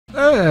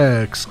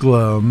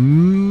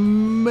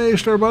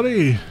Exclamation,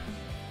 everybody,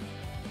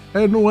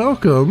 and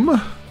welcome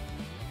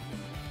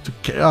to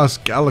Chaos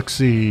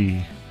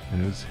Galaxy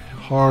and its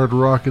hard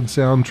rockin'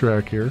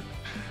 soundtrack here.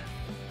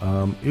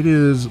 It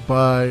is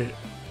by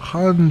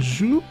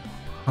Hanju.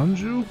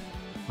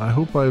 I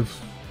hope I've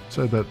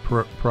said that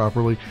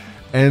properly,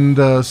 and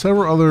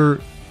several other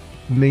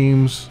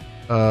names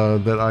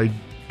that I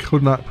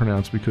could not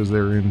pronounce because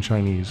they're in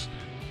Chinese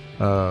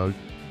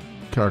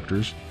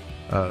characters.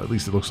 At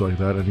least it looks like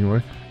that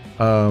anyway.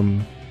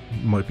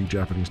 Might be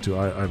Japanese too.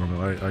 I don't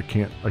know. I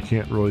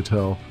can't really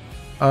tell.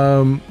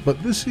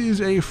 But this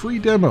is a free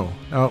demo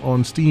out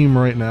on Steam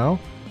right now.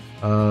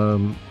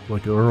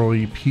 Like an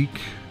early peek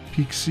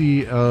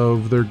see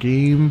of their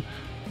game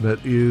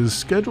that is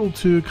scheduled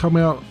to come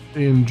out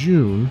in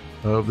June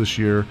of this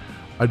year.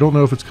 I don't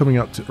know if it's coming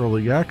out to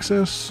early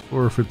access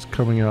or if it's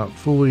coming out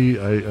fully.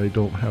 I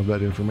don't have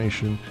that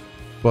information.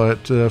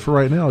 But for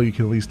right now, you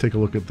can at least take a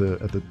look at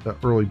the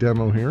early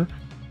demo here.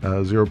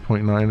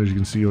 0.9 as you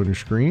can see on your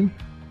screen.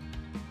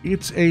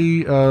 It's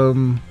a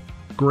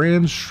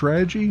grand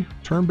strategy,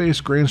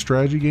 turn-based grand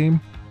strategy game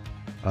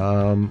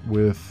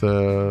with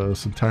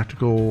some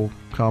tactical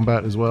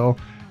combat as well.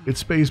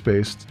 It's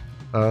space-based,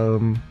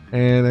 and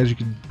as you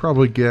can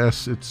probably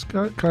guess, it's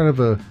got kind of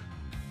a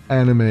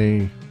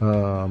anime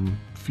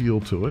feel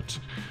to it.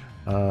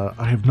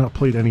 I have not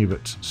played any of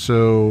it,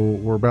 so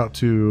we're about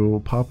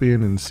to pop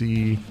in and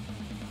see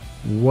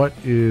what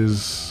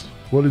is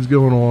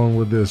going on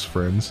with this,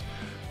 friends.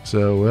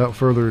 So without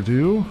further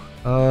ado,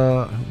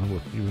 I don't know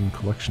what even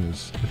collection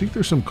is. I think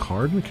there's some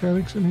card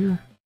mechanics in here.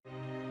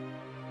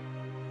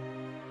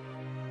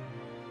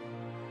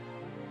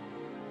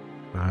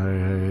 I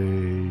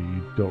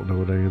don't know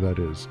what any of that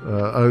is.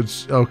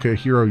 It's okay,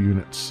 hero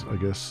units, I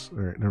guess.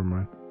 All right, never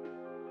mind.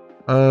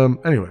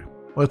 Anyway,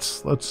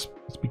 let's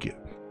begin.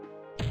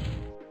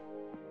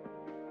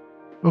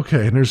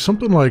 Okay, and there's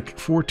something like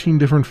 14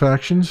 different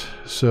factions,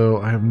 so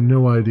I have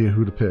no idea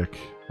who to pick.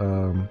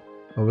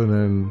 Other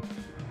than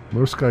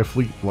North Sky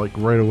Fleet, like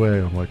right away,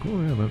 I'm like,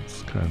 oh yeah,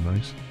 that's kind of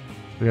nice.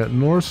 We got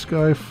North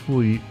Sky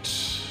Fleet.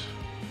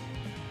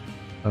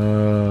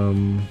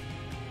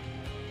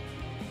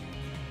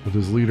 With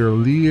his leader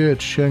Lia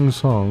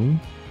Chengsong.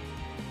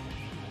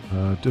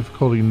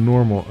 Difficulty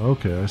normal.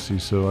 Okay, I see.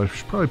 So I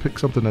should probably pick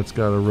something that's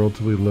got a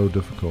relatively low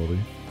difficulty,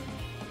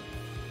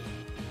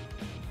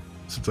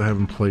 since I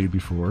haven't played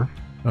before.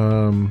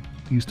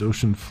 East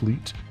Ocean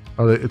Fleet.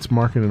 Oh, it's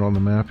marking it on the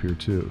map here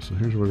too. So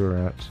here's where they're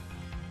at.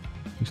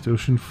 East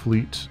Ocean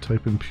Fleet,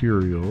 type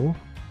Imperial.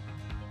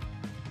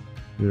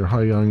 They're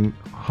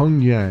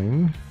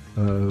Hongyang,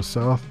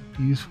 South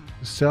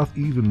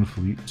Even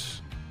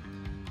Fleet.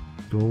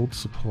 Gold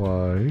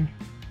supply,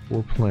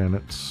 4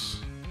 planets.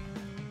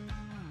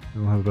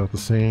 They'll have about the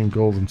same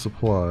golden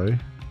supply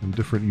and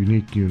different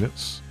unique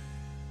units.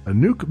 A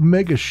nuke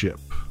mega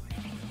ship.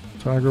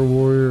 Tiger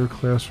Warrior,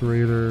 Class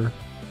Raider,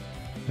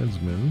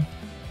 Headsman.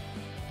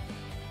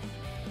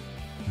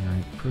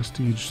 Alright,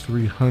 Prestige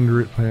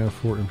 300, Planet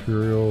Fort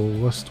Imperial,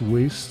 West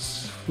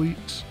Wastes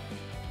Fleet,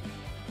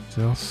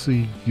 South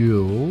Sea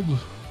Guild.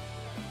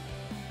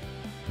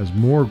 Has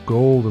more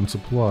gold and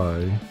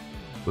supply,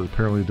 but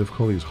apparently the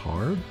difficulty is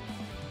hard.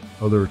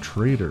 Other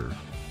trader.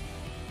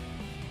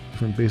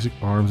 Different basic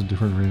arms and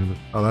different random.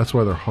 Oh, that's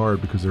why they're hard,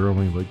 because they're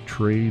only like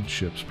trade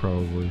ships,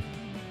 probably.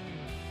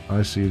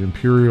 I see it.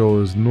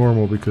 Imperial is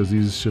normal because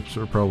these ships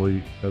are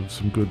probably have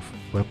some good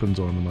weapons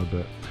on them, I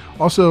bet.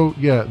 Also,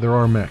 yeah, there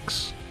are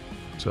mechs.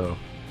 So,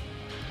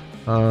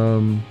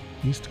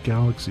 East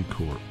Galaxy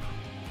Corp.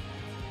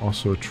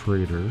 Also a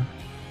trader.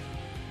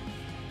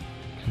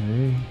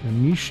 Okay,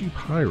 and Nishi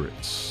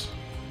Pirates.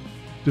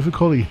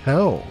 Difficulty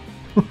hell.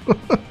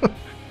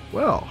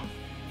 Well,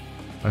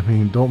 I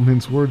mean, don't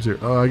mince words here.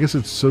 I guess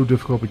it's so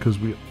difficult because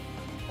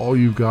all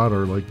you've got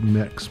are like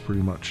mechs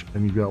pretty much,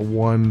 and you've got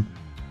one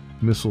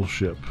missile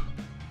ship.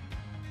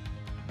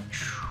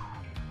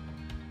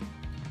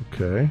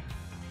 Okay.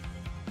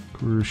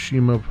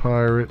 Kuroshima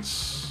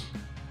Pirates.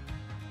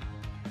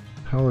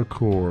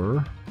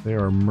 Pellicor. They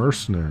are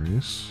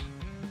mercenaries.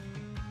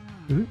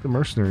 I think the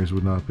mercenaries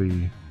would not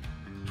be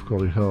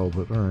difficulty hell,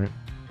 but alright.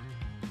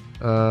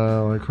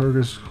 Like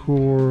Hargus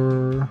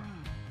Corps.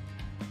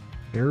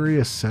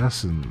 Area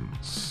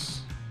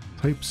Assassins.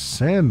 Type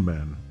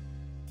Sandmen.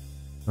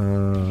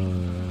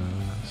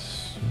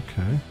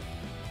 Okay.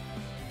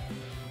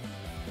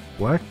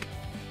 Black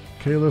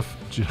Caliph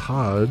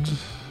Jihad.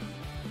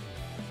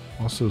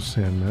 Also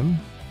Sandmen.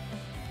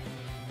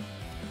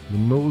 The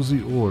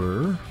Mosey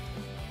Order.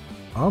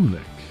 Omnic.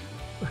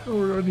 What the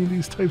hell are any of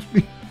these types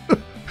mean?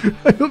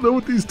 I don't know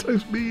what these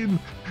types mean.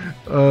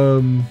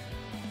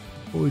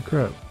 Holy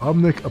crap.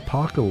 Omnic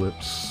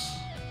Apocalypse.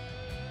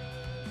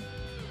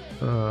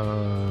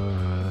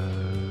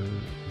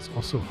 It's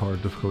also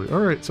hard difficulty.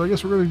 Alright, so I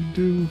guess we're going to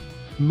do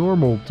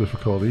normal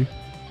difficulty.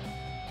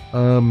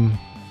 I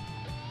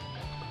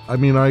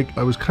mean,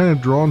 I was kind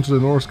of drawn to the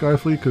North Sky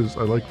Fleet because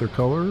I like their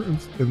color and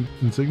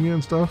insignia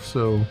and stuff,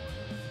 so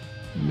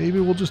maybe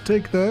we'll just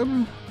take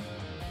them.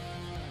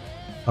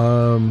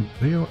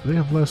 They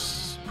have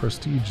less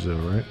prestige though,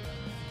 right?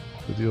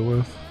 To deal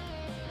with.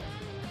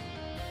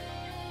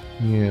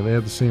 Yeah, they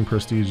have the same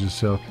prestige as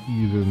South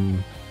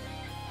Even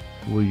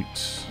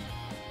Fleet,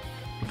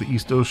 but the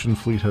East Ocean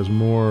Fleet has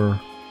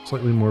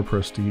slightly more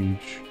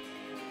prestige.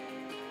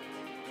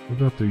 What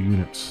about their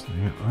units?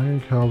 They have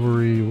Iron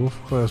Cavalry,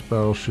 Wolf-class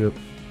battleship,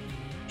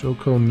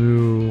 Joko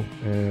Nu,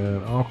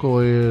 and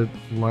Alkaloid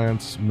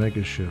Lance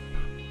megaship.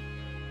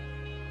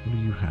 What do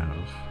you have?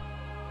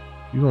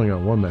 You've only got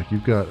one mech.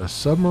 You've got a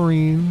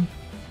submarine,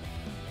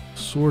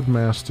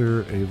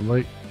 Swordmaster, a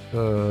light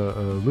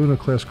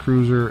Luna-class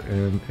cruiser,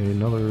 and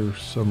another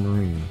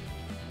submarine.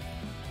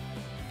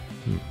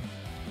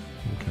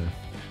 Okay.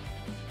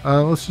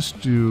 Let's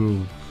just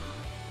do...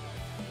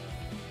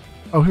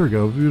 Oh, here we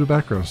go. View the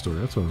background story.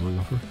 That's what I was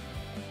looking for.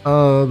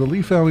 The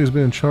Lee family has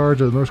been in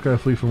charge of the North Sky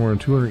Fleet for more than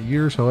 200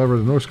 years. However,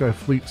 the North Sky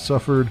Fleet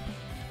suffered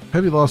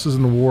heavy losses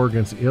in the war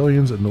against the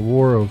aliens and the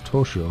War of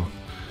Tosho.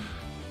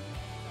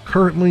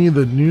 Currently,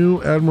 the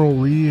new Admiral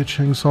Lee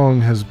Chengsong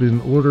has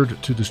been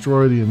ordered to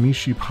destroy the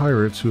Amishi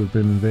pirates who have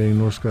been invading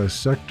North Sky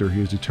Sector.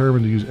 He is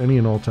determined to use any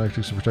and all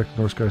tactics to protect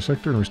the North Sky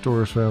Sector and restore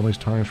his family's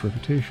tarnished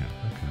reputation.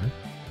 Okay.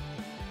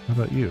 How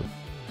about you?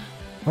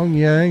 Hong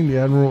Yang, the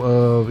Admiral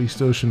of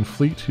East Ocean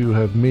Fleet, who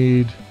have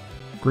made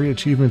great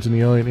achievements in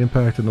the alien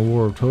impact in the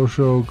War of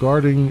Tosho,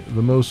 guarding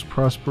the most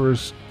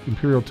prosperous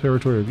Imperial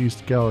territory of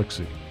East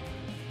Galaxy.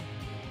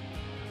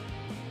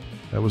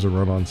 That was a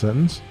run-on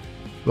sentence.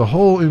 The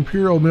whole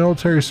Imperial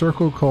military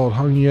circle called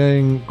Hong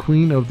Yang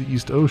Queen of the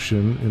East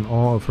Ocean in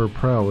awe of her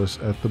prowess.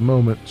 At the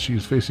moment, she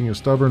is facing a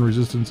stubborn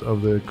resistance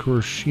of the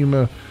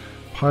Kuroshima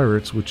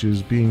pirates, which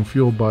is being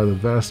fueled by the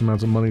vast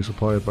amounts of money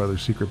supplied by their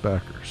secret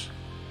backers.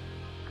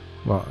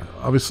 Well,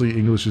 obviously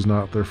English is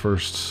not their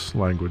first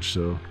language,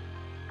 so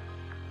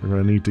we're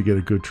going to need to get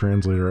a good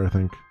translator, I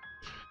think.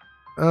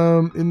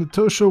 In the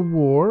Tosho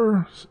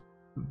War,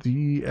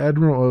 the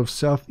Admiral of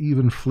South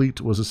Even Fleet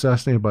was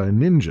assassinated by a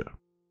ninja.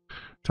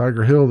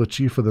 Tiger Hill, the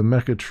chief of the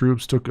Mecha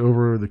troops, took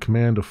over the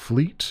command of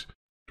fleet.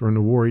 During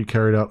the war, he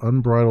carried out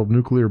unbridled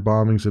nuclear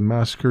bombings and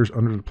massacres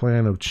under the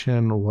plan of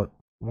Chen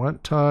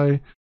Wantai.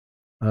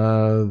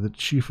 The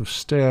chief of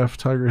staff,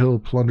 Tiger Hill,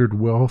 plundered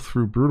wealth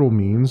through brutal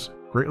means,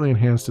 greatly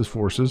enhanced his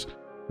forces,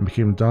 and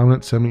became a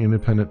dominant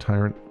semi-independent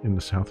tyrant in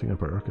the South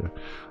Empire. Okay,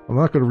 I'm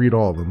not going to read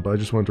all of them, but I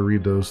just wanted to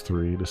read those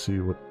three to see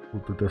what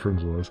the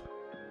difference was.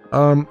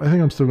 I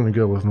think I'm still going to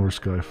go with North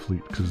Sky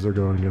Fleet because they're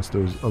going against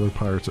those other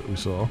pirates that we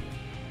saw.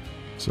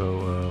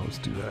 So let's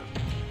do that.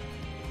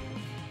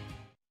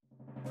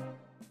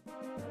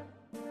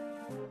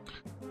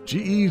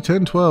 GE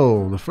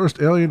 1012. The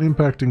first alien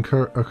impact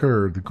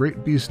occurred. The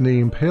great beast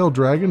named Pale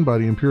Dragon by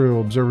the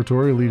Imperial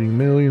Observatory, leading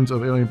millions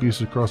of alien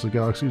beasts across the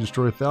galaxy,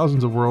 destroyed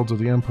thousands of worlds of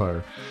the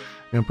Empire.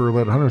 The Emperor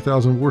led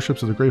 100,000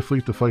 warships of the Great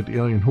Fleet to fight the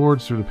alien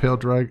hordes through the Pale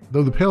Dragon.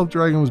 Though the Pale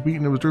Dragon was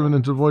beaten, it was driven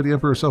into the void. The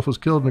Emperor himself was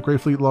killed, and the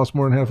Great Fleet lost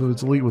more than half of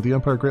its elite, with the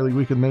Empire greatly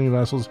weakened. Many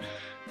vassals.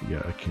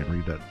 Yeah, I can't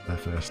read that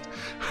fast.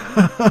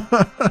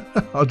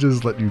 I'll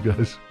just let you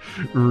guys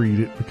read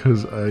it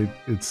because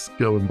it's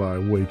going by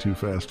way too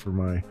fast for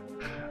my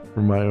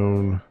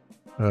own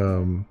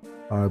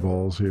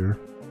eyeballs here.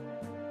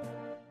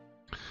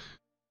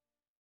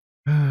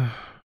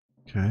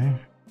 Okay.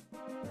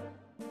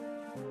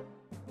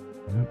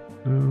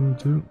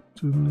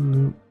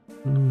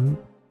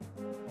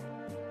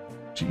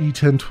 GE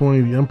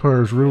 1020, the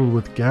Empire is riddled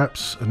with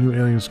gaps. A new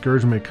alien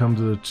scourge may come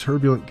to the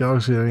turbulent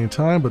galaxy at any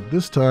time, but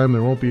this time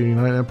there won't be a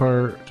united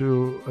empire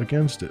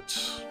against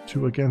it.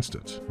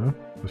 Huh?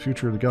 The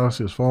future of the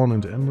galaxy has fallen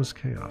into endless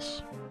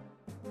chaos.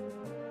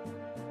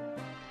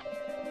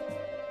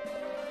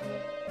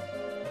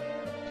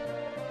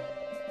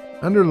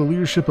 Under the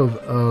leadership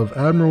of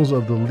admirals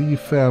of the Lee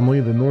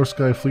family, the North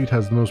Sky Fleet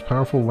has the most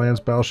powerful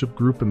land battleship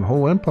group in the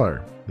whole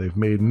Empire. They've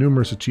made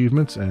numerous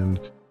achievements and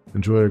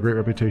enjoy a great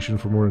reputation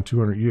for more than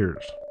 200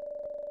 years.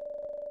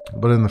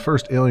 But in the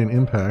first alien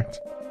impact,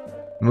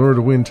 in order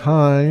to win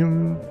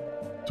time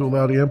to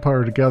allow the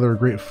Empire to gather a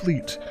great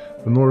fleet,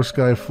 the North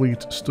Sky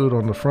Fleet stood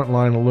on the front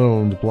line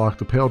alone to block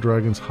the Pale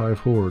Dragon's hive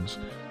hordes.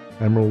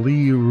 Admiral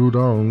Li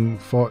Rudong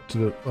fought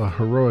to a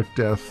heroic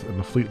death, and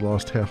the fleet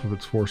lost half of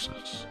its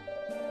forces.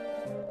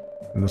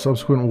 In the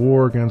subsequent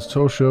war against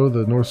Tosho,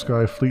 the North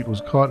Sky Fleet was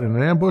caught in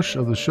an ambush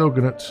of the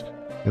shogunates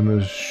in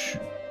the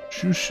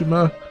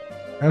Tsushima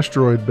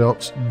asteroid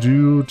belts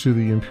due to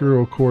the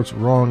Imperial Court's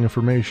wrong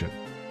information.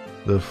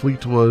 The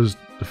fleet was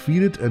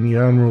defeated, and the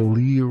Admiral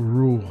Li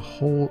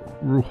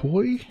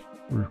Ruhoi?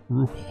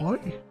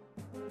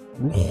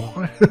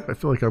 I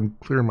feel like I'm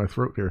clearing my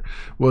throat here,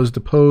 was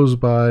deposed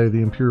by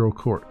the Imperial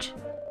Court.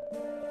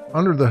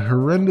 Under the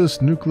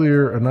horrendous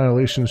nuclear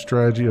annihilation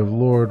strategy of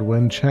Lord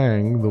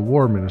Wenchang, the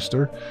war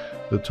minister,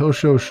 the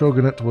Tosho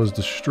shogunate was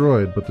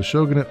destroyed, but the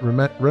shogunate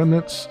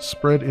remnants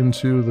spread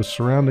into the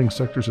surrounding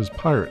sectors as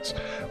pirates,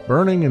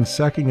 burning and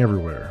sacking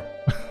everywhere.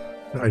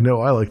 I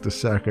know I like to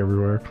sack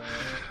everywhere.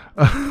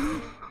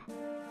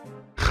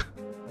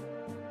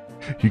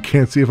 You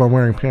can't see if I'm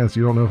wearing pants.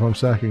 You don't know if I'm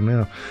sacking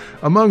now.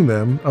 Among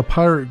them, a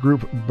pirate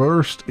group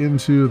burst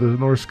into the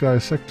North Sky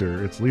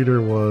sector. Its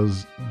leader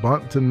was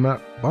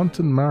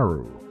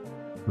Maru,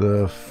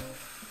 the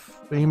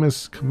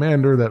famous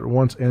commander that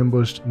once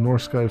ambushed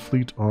North Sky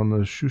fleet on the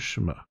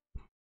Tsushima.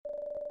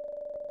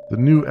 The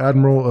new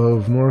admiral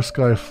of North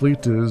Sky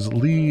Fleet is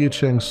Li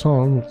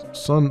Chengsong,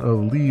 son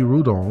of Li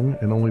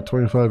Rudong, and only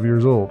 25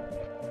 years old.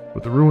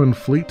 With the ruined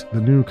fleet,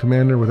 the new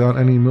commander without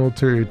any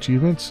military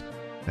achievements,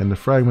 and the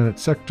fragmented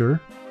sector,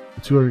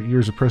 the 200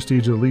 years of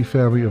prestige of the Li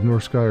family of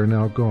North Sky are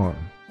now gone.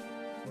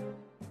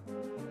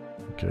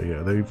 Okay,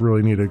 yeah, they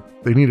really need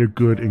a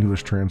good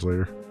English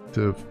translator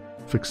to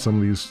fix some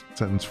of these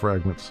sentence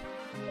fragments.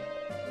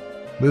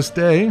 This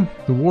day,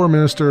 the War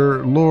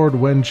Minister Lord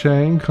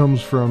Wenchang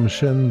comes from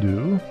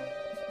Chengdu,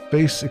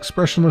 face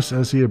expressionless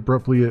as he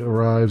abruptly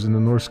arrives in the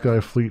North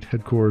Sky Fleet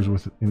headquarters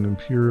with an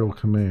Imperial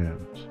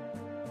command.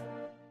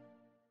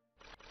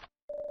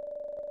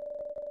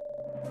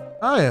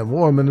 I am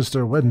War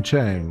Minister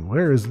Wenchang.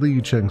 Where is Li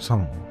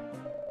Chengsong?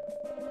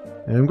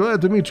 I am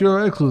glad to meet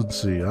your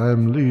excellency. I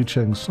am Li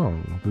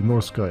Chengsong, the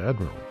North Sky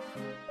Admiral.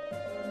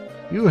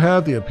 You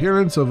have the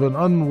appearance of an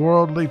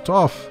unworldly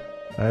toff.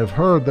 I have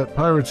heard that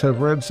pirates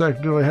have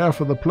ransacked nearly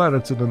half of the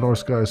planets in the North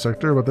Sky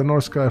sector, but the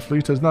North Sky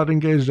Fleet has not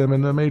engaged them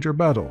in a major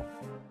battle.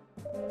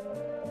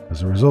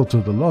 As a result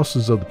of the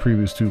losses of the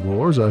previous two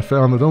wars, I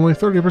found that only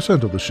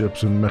 30% of the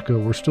ships in Mecca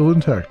were still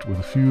intact, with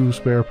a few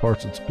spare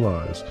parts and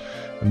supplies,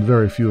 and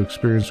very few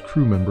experienced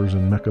crew members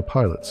and Mecca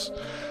pilots.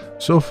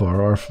 So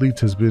far, our fleet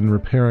has been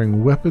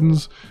repairing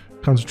weapons,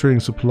 concentrating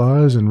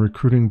supplies, and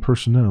recruiting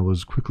personnel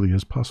as quickly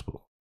as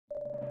possible.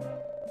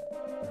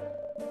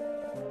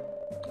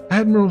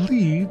 Admiral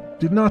Li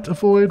did not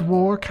avoid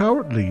war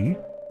cowardly.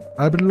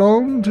 I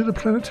belonged to the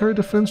planetary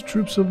defense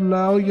troops of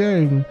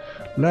Liaoyang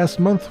last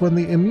month when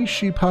the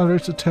Emishi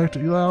pirates attacked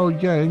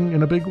Liaoyang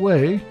in a big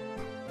way.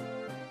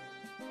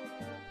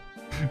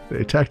 They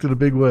attacked in a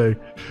big way.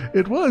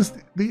 It was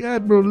the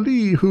Admiral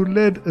Li who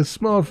led a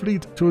small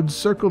fleet to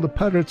encircle the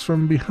pirates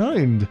from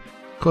behind,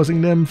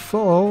 causing them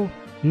fall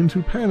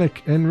into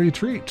panic and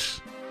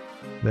retreat.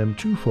 Them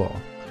to fall.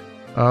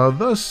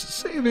 Thus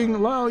saving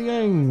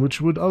Liaoyang,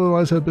 which would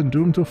otherwise have been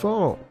doomed to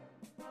fall.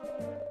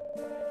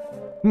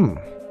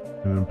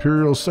 An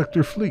Imperial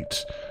sector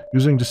fleet,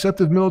 using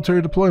deceptive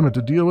military deployment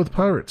to deal with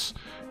pirates.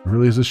 It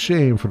really is a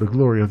shame for the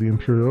glory of the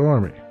Imperial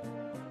Army.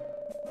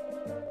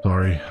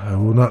 Sorry, I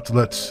will not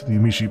let the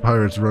Emishi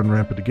pirates run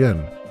rampant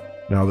again,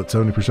 now that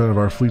 70% of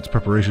our fleet's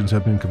preparations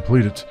have been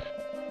completed.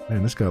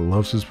 Man, this guy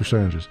loves his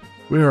percentages.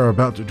 We are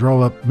about to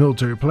draw up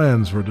military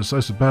plans for a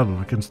decisive battle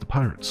against the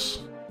pirates.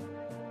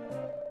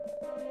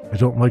 I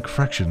don't like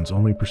fractions,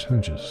 only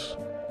percentages.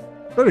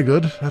 Very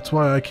good. That's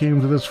why I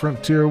came to this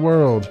frontier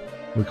world.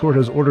 The court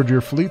has ordered your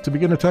fleet to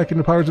begin attacking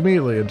the pirates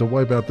immediately and to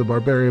wipe out the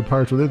barbarian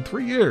pirates within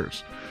 3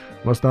 years.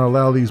 You must not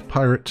allow these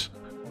pirates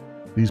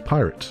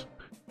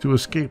to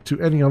escape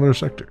to any other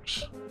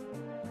sectors.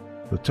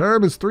 The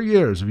term is 3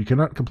 years. If you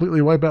cannot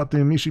completely wipe out the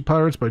Emishi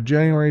pirates by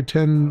January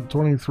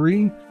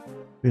 1023,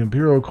 the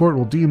Imperial Court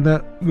will deem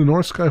that the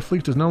North Sky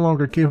Fleet is no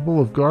longer capable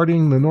of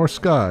guarding the North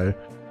Sky.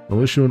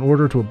 Will issue an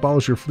order to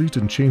abolish your fleet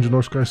and change the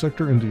North Sky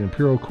sector into the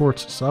Imperial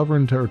Court's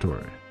sovereign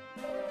territory.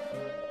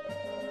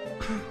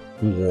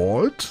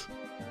 What?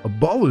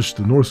 Abolish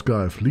the North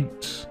Sky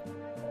Fleet?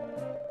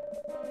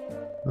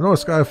 The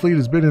North Sky Fleet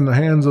has been in the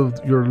hands of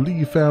your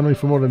Li family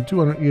for more than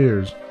 200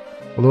 years.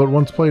 Although it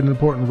once played an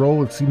important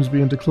role, it seems to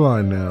be in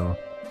decline now.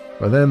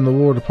 By then, the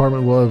War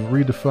Department will have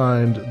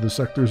redefined the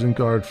sectors and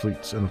guard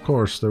fleets, and of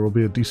course, there will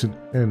be a decent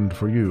end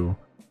for you.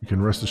 You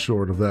can rest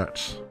assured of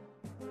that.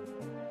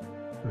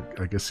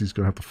 I guess he's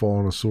going to have to fall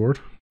on a sword.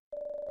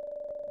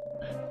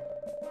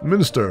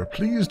 Minister,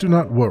 please do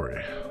not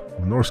worry.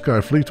 The North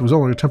Sky Fleet was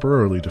only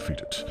temporarily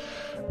defeated.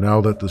 Now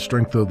that the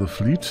strength of the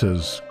fleet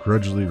has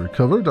gradually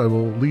recovered, I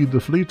will lead the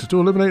fleet to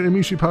eliminate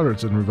Emishi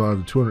pirates and revive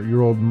the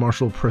 200-year-old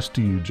martial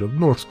prestige of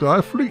North Sky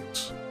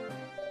Fleet.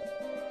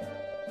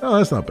 Oh,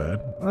 that's not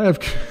bad. I have...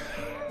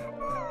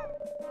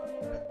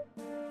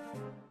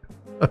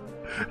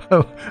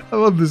 I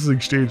love this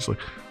exchange. Like,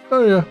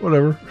 oh yeah,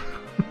 whatever.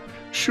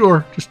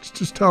 Sure,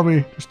 just tell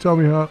me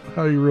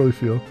how you really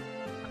feel.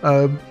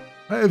 I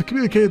have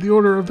communicated the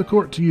order of the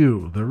court to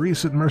you. The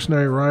recent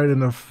mercenary riot in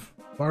the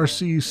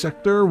Farsi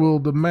sector will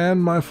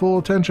demand my full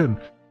attention.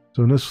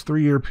 So in this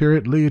 3-year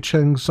period, Li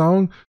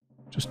Chengsong,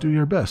 just do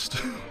your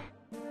best.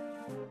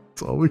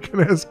 That's all we can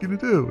ask you to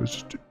do,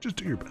 is just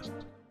do your best.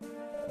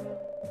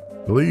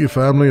 The Li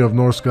family of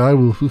North Sky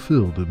will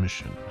fulfill the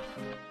mission.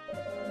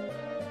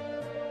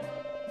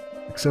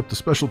 Accept the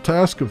special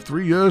task of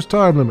 3 years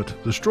time limit.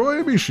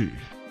 Destroy Emishi.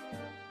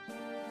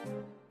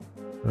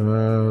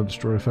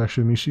 Destroy a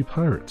faction of Emishi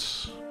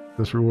pirates.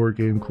 This reward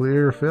game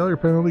clear. Failure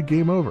penalty,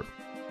 game over.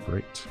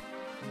 Great.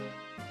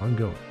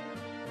 Ongoing.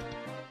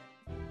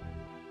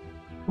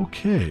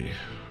 Okay.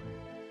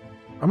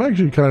 I'm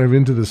actually kind of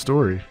into this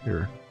story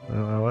here.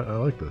 I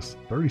like this.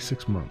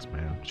 36 months,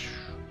 man.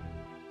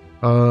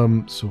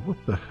 So what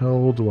the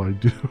hell do I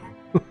do?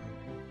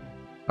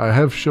 I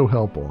have show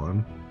help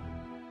on.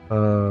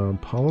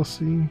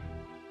 Policy.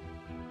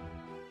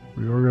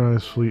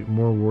 Reorganize fleet,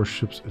 more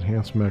warships,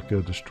 enhance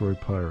mecha, destroy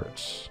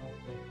pirates.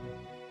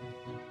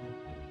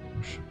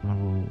 Warship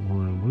level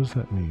 1. What does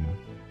that mean?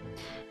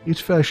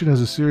 Each faction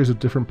has a series of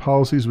different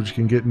policies which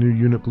can get new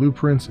unit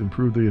blueprints,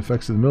 improve the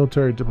effects of the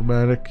military,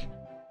 diplomatic,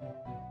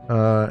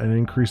 and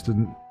increase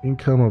the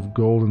income of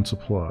gold and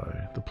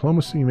supply.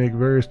 Diplomacy, make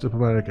various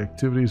diplomatic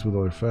activities with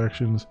other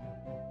factions.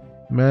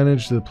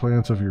 Manage the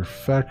plans of your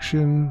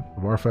faction,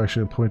 of our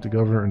faction, appoint the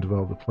governor and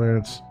develop the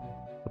planets.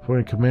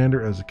 Appoint a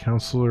commander as a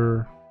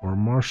counselor or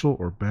marshal,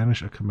 or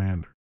banish a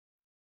commander.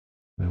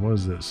 Then what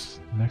is this?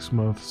 Next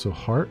month, so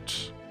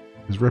heart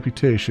is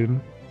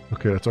reputation.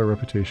 Okay, that's our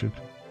reputation.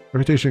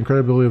 Reputation and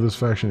credibility of this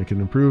faction. It can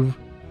improve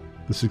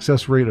the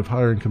success rate of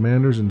hiring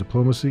commanders in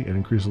diplomacy and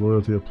increase the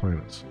loyalty of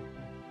planets.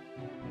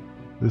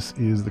 This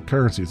is the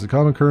currency. It's a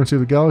common currency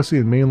of the galaxy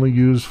and mainly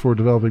used for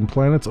developing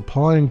planets,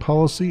 applying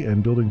policy,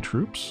 and building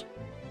troops.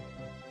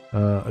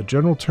 A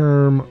general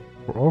term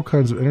for all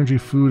kinds of energy,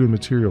 food, and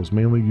materials,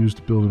 mainly used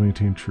to build and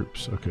maintain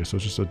troops. Okay, so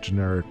it's just a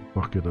generic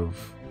bucket of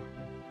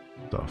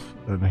stuff.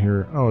 And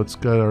here, oh, it's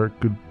got a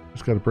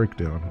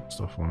breakdown and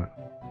stuff on it.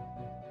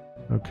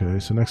 Okay,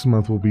 so next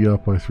month we'll be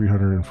up by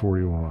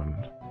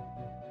 341.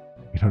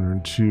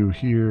 802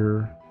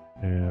 here,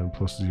 and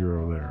plus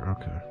 0 there.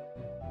 Okay.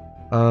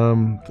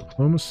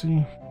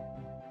 Diplomacy.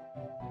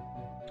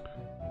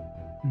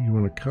 You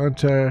want to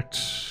contact...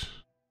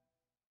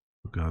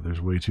 Oh god,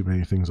 there's way too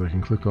many things I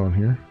can click on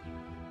here.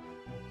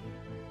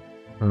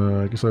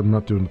 I guess I'm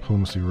not doing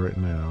diplomacy right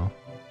now.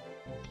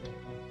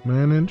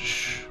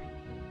 Manage.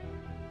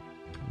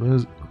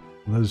 Liz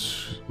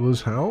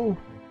Howell?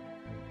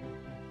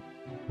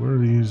 What are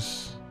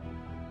these?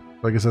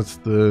 I guess that's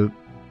the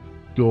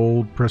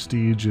gold,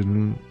 prestige,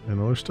 and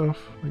other stuff,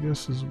 I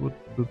guess is what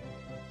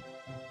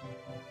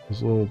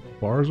those little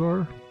bars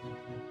are?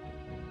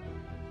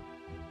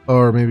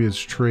 Or maybe it's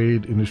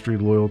trade, industry,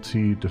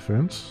 loyalty,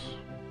 defense?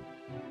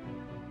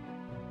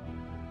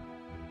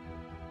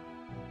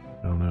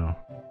 I don't know.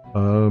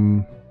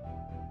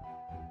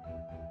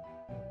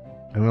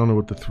 I don't know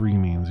what the 3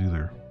 means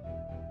either.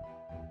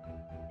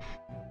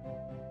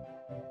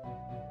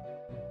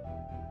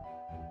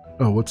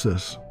 Oh, what's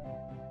this?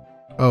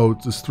 Oh,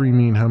 does 3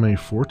 mean how many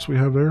forts we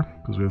have there?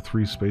 Because we have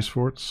 3 space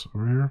forts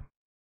over here.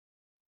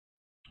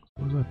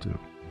 What does that do?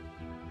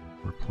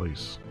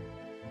 Replace.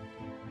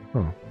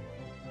 Oh.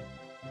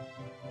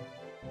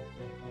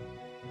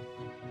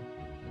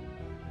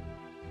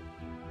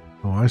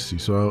 Oh, I see.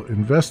 So I'll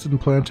invest in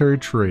planetary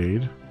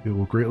trade. It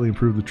will greatly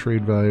improve the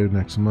trade value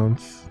next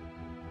month.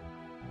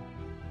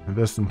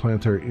 Invest in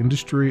planetary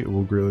industry. It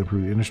will greatly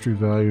improve the industry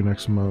value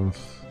next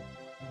month.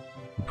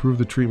 Improve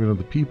the treatment of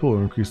the people. It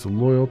will increase the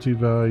loyalty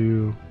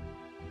value.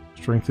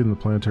 Strengthen the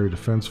planetary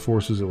defense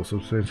forces. It will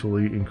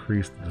substantially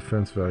increase the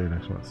defense value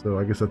next month. So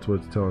I guess that's what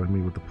it's telling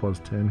me with the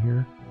plus 10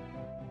 here.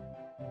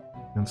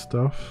 And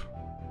stuff.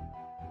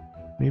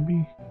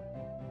 Maybe?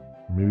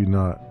 Or maybe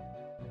not.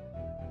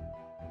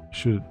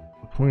 Should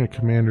appoint a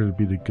commander to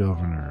be the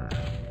governor. Do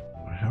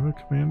I have a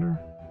commander?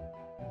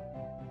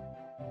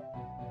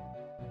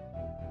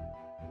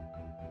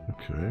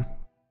 Okay.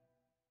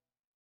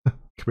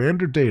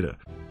 Commander Data.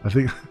 I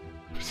think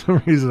for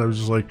some reason I was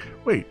just like,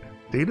 wait,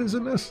 Data's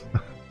in this?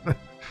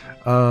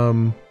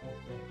 Middle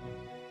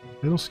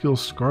skill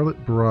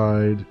Scarlet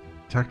Bride,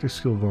 tactics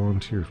skill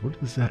volunteers. What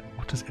does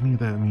any of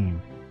that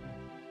mean?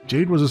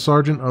 Jade was a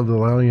sergeant of the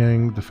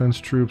Liaoyang defense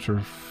troops.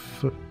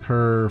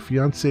 Her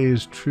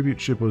fiance's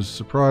tribute ship was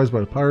surprised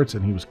by the pirates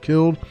and he was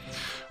killed.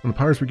 When the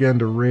pirates began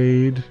to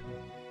raid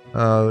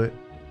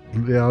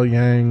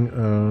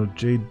Liaoyang,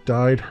 Jade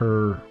dyed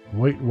her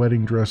white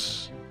wedding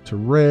dress to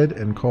red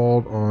and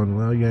called on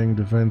Liaoyang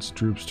defense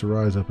troops to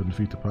rise up and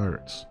defeat the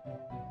pirates.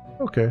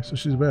 Okay, so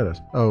she's a badass.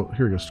 Oh,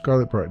 here we go.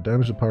 Scarlet Bride.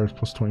 Damage to pirates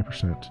plus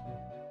 20%.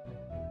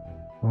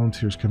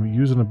 Volunteers can be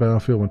used on the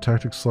battlefield when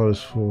tactics slot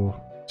is full.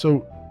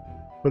 So,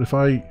 but if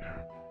I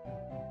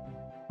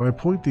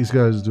point these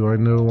guys, do I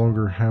no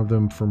longer have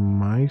them for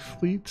my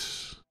fleet?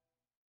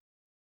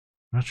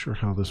 Not sure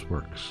how this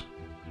works.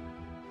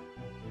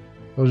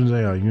 Intelligence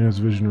AI. Units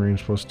vision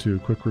range plus 2.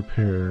 Quick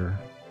repair.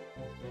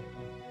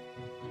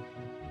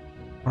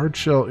 Hard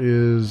Shell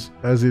is,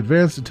 as the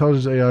advanced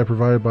intelligence AI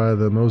provided by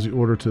the Mosey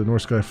Order to the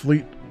North Sky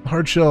Fleet,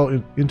 Hard Shell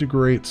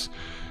integrates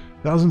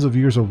thousands of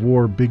years of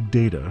war, big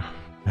data,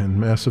 and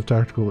massive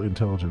tactical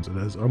intelligence. It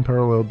has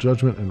unparalleled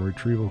judgment and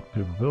retrieval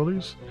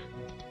capabilities.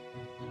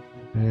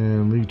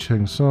 And Li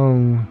Cheng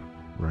Song,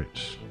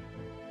 right.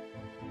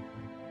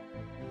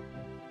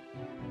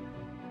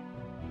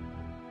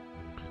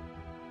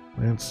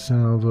 Lance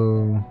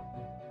Salvo,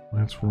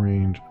 Lance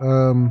Range.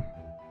 I'm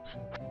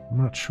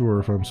not sure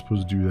if I'm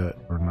supposed to do that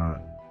or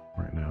not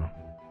right now.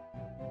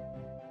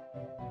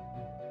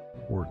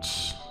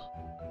 Ports.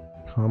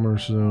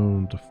 Commerce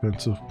zone,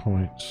 defensive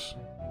points.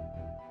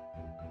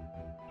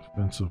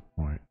 Defensive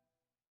point.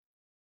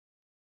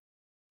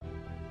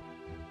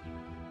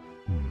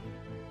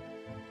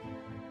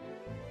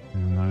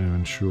 I'm not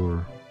even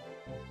sure.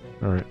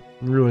 Alright,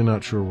 I'm really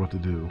not sure what to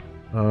do.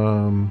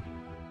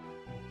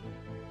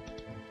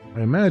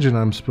 I imagine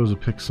I'm supposed to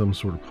pick some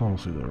sort of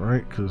policy though,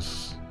 right?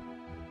 Because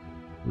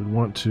we'd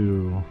want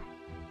to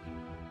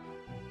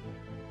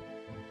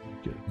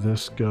get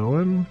this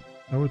going,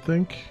 I would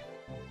think.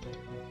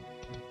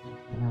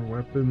 More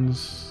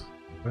weapons.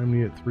 Time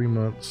to get 3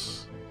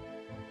 months.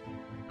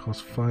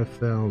 Cost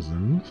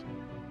 5,000.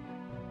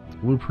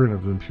 Blueprint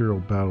of an Imperial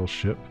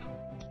battleship.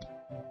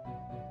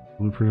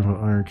 Blueprint of an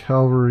Iron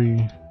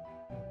Cavalry.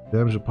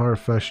 Damage to pirate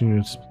faction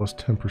units plus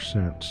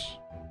 10%.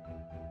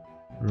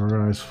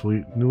 Reorganized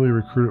fleet. Newly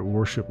recruited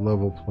warship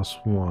level plus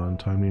 1.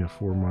 Time to get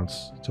 4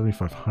 months.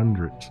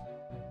 7,500.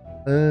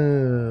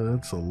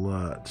 That's a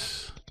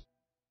lot.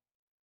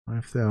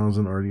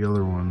 5,000 are the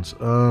other ones.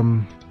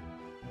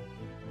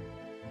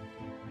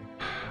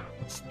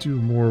 Let's do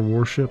more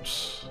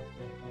warships.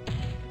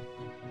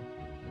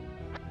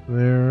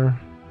 There.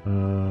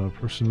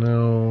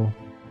 Personnel.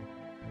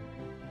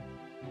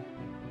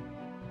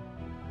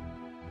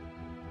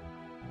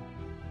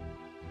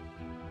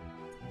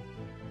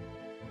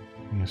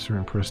 A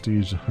certain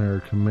prestige to hire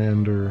a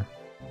commander.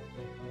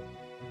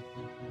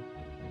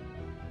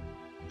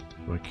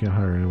 So I can't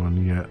hire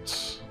anyone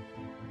yet.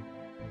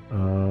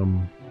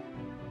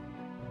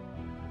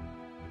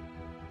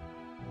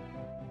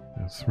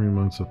 That's 3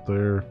 months up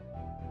there.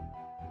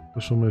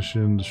 Special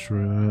mission, destroy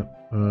that.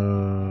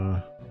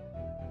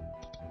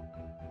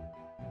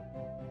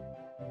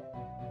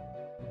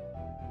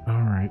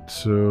 Alright,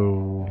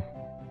 so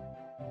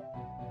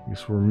I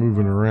guess we're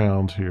moving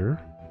around here.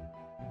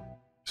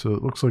 So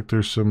it looks like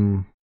there's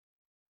some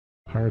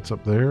pirates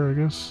up there, I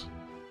guess.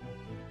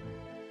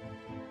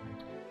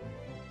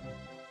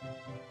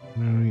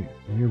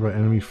 Nearby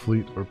enemy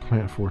fleet or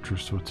plant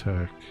fortress to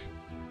attack.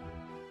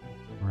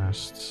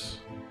 Rests.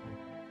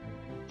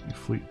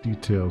 Fleet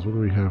details. What do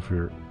we have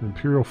here?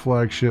 Imperial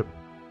flagship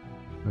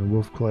and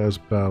Wolf-class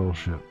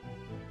battleship.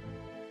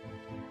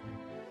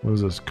 What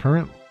is this?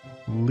 Current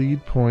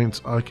lead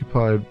points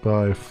occupied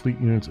by fleet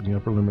units in the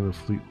upper limit of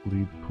fleet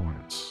lead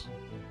points.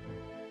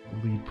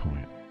 Lead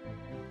point.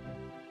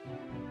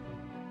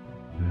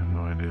 I have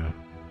no idea.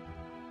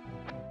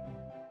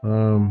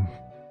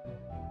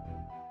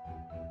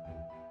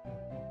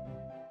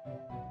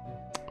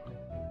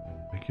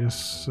 I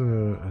guess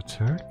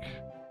attack?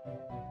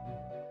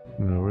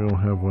 No, we don't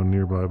have one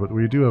nearby, but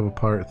we do have a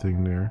pirate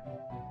thing there.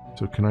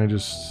 So can I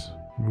just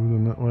move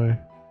them that way?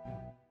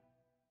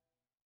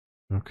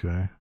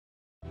 Okay.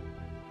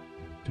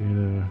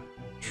 Data,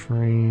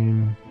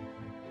 train.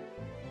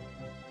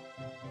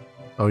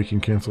 Oh, you can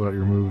cancel out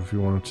your move if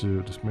you wanted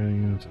to.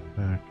 Dismantling units,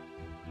 attack.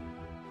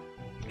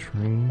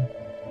 Train.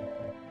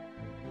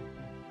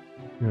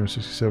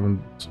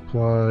 67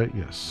 supply,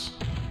 yes.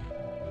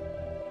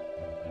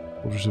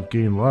 Soldiers have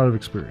gained a lot of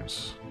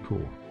experience.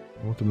 Cool.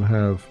 I want them to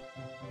have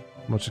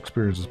as much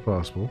experience as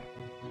possible.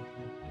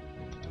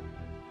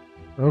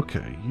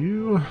 Okay,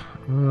 you,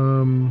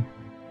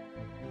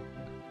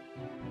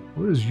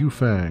 what is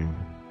Yufang?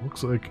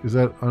 Looks like, is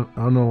that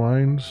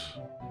unaligned? Is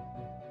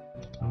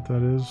that what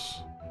that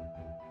is?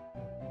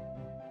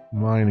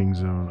 Mining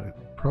zone. It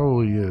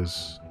probably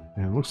is.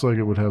 And it looks like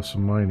it would have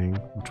some mining,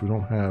 which we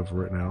don't have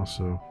right now,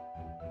 so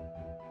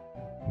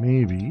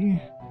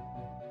maybe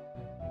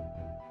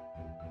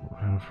we'll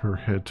have her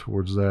head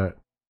towards that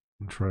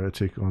and try to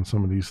take on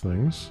some of these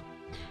things.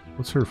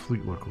 What's her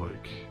fleet look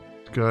like?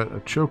 It's got a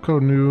Choco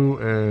Nu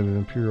and an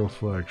Imperial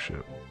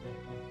flagship.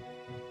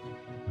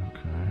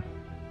 Okay.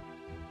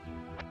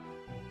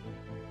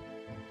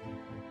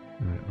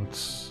 Alright,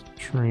 let's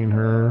train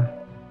her.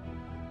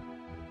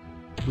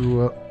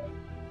 Grew up.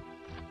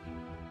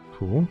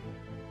 Cool.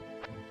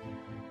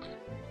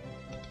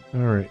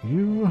 Alright,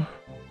 you...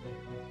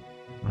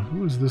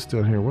 who is this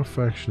down here? What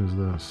faction is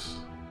this?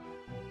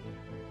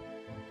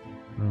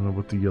 I don't know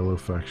what the yellow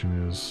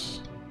faction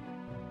is.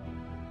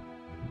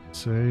 Let's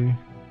say...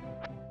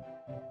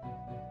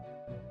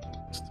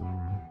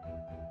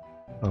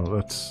 oh,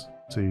 that's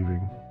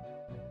saving.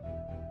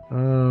 I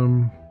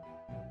don't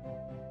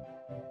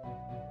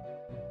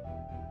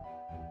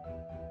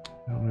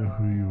know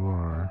who you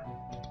are.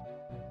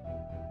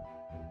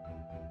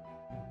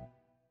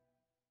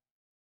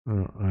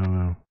 Oh, I don't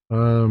know.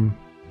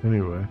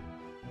 Anyway.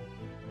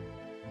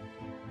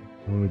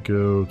 I want to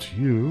go to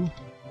you.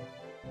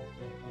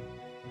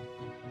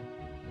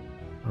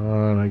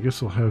 And I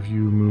guess I'll have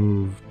you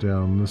move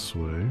down this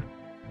way.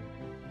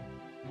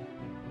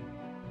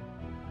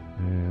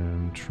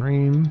 And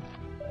train.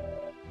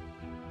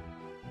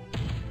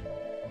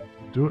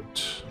 Do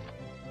it.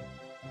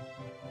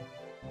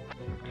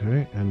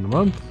 Okay, and the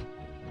month.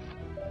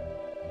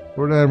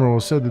 Lord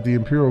Admiral said that the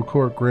Imperial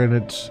Court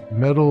granted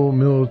Medal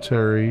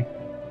Military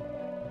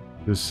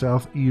to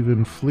South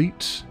Even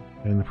Fleet,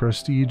 and the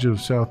prestige of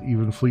South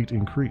Even Fleet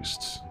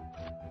increased.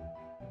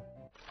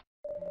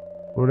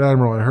 Lord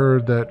Admiral, I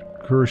heard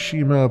that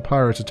Kuroshima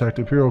pirates attacked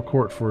Imperial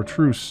Court for a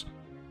truce,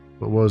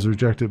 but was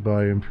rejected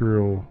by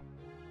Imperial,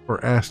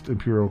 or asked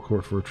Imperial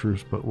Court for a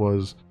truce, but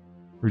was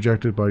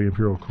rejected by the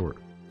Imperial Court.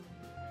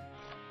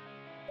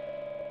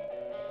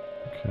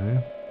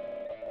 Okay.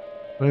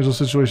 Financial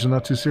situation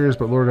not too serious,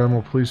 but Lord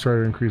Admiral, please try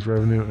to increase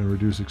revenue and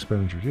reduce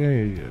expenditures. Yeah.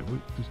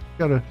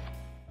 You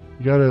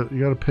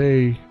gotta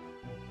pay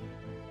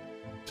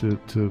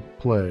to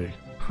play.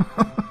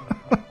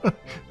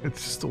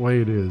 It's just the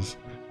way it is.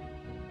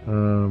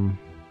 Head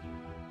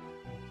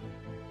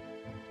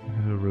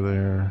over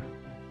there.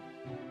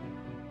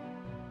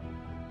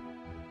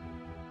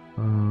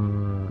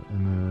 And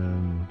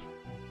then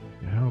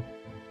I don't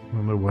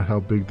know how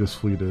big this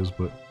fleet is,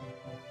 but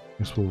I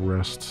guess we'll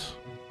rest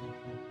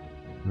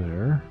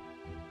there.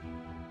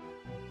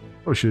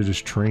 Probably should have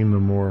just trained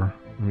them more.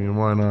 I mean,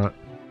 why not?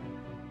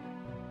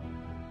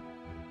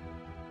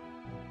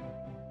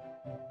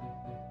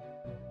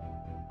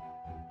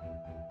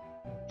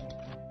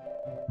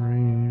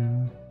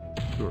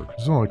 Sure, because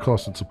it's only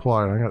costed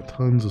supply, and I got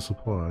tons of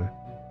supply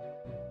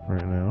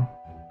right now.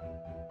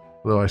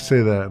 Though I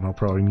say that, and I'll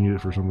probably need it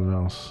for something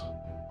else.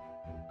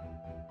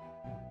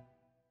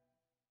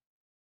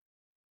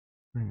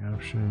 Bring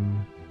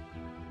option.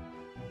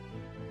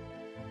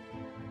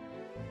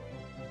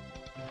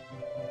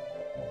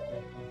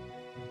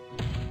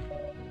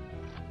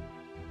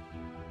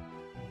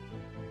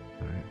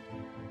 Alright.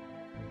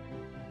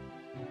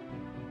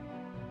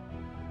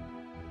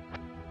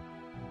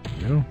 There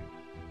we go.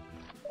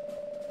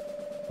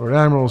 Lord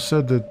Admiral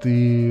said that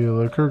the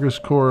Lycurgus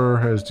Corps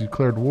has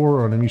declared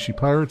war on Amishi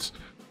pirates.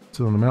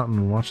 Sit on the mountain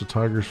and watch the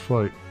tigers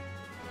fight.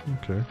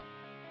 Okay.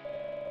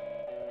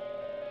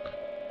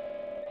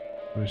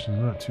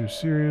 Mission's not too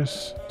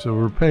serious. So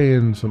we're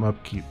paying some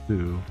upkeep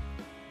too.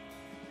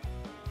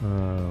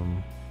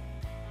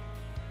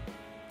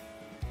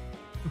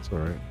 That's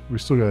alright. We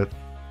still got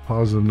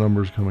positive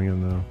numbers coming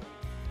in though.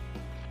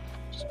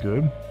 Which is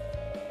good.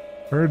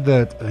 Heard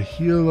that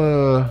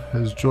Ahila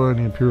has joined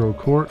the Imperial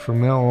Court. From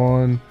now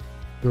on,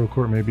 Imperial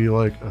Court may be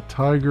like a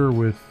tiger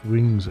with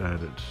wings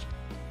added.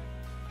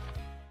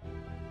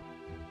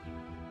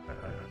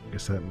 I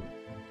guess that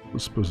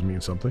was supposed to mean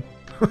something.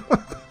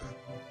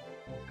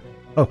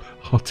 Oh,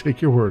 I'll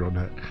take your word on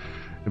that.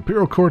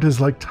 Imperial Court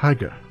is like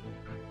tiger.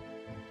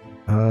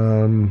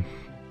 Well,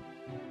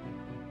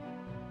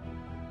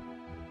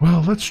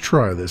 let's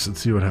try this and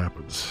see what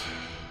happens.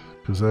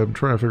 Because I'm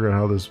trying to figure out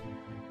how this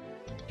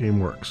game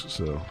works,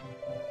 so.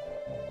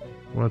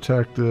 Want to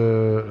attack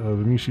the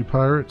Amishi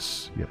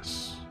pirates?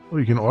 Yes. Well,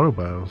 you can auto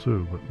battle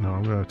too, but no,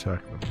 I'm going to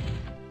attack them.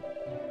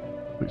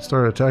 We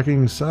start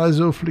attacking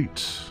Saizo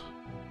fleet.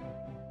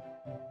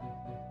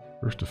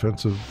 First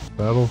defensive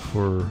battle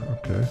for...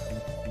 okay.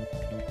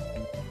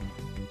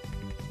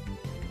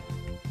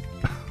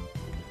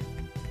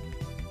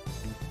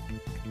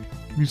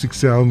 Music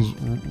sounds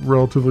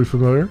relatively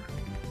familiar.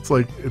 It's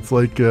like it's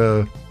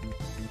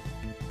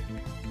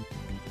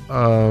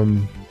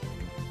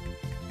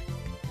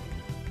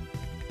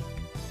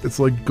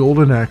like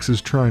Golden Axe is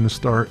trying to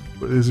start,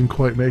 but isn't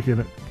quite making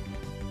it.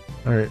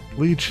 Alright,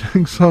 Li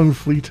Chengsung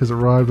fleet has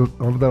arrived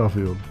on the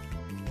battlefield.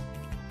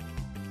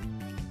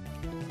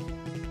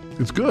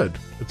 It's good.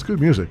 It's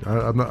good music.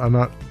 I'm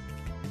not.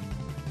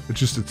 It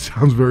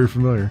sounds very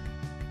familiar.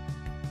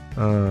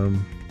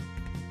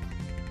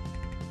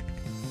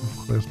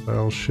 Class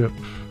battleship.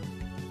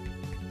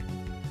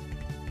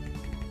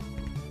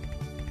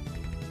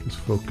 Just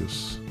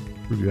focus.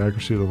 For the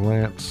accuracy of the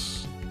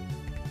lance.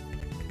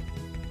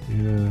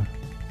 Yeah.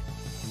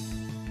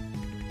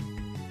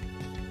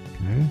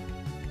 Okay.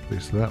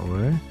 Face that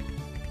way.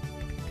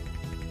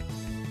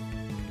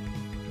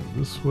 Go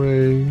this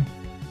way.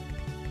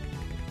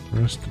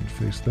 Rest and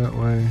face that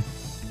way.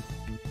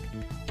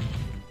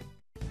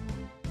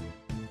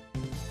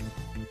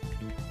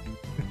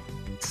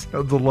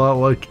 Sounds a lot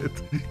like it,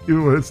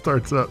 even when it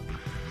starts up.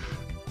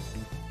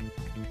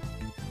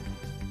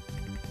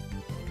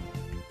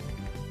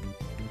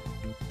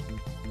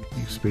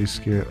 Deep space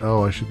scan.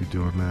 Oh, I should be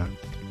doing that.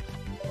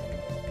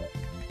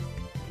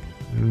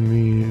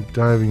 Enemy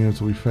diving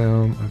until we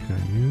found. Okay,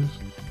 use.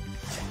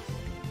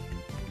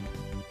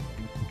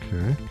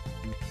 Okay.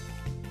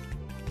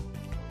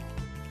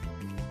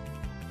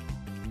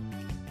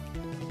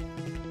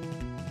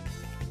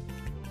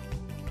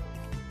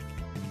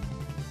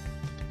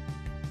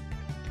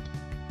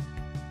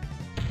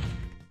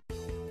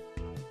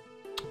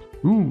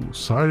 Ooh,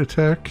 side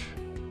attack.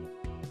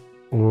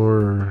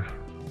 Or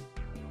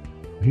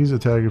he's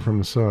attacking from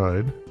the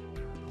side.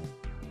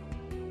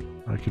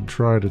 I could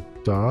try to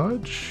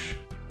dodge.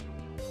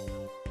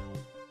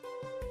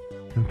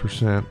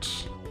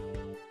 10%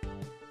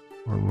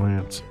 on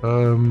lance.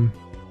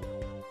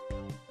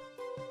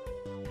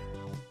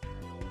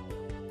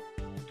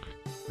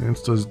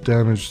 Lance does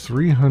damage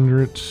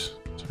 300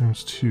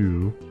 times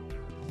 2.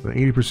 An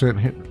 80%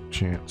 hit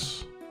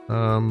chance.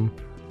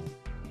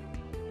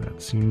 That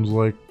seems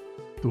like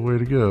the way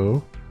to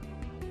go.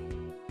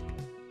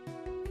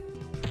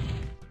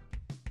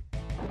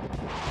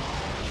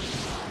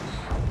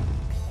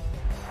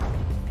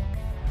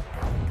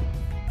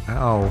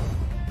 Ow.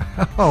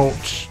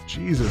 Ouch.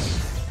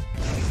 Jesus.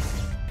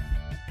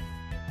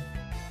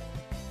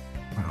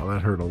 Wow,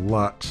 that hurt a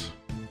lot.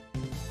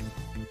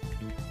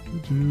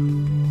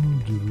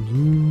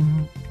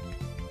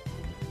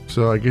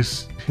 So I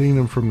guess hitting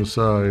them from the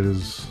side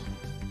is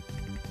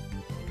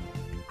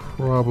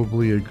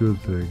probably a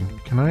good thing.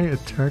 Can I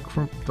attack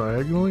from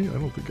diagonally? I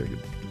don't think I can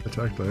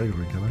attack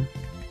diagonally, can I?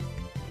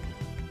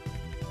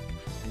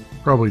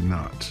 Probably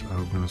not,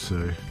 I'm gonna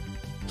say.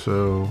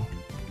 So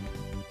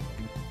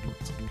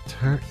let's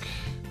attack.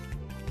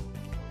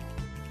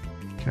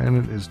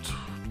 Cannon is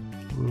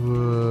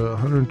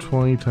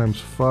 120 times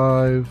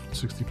 5,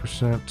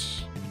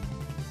 60%.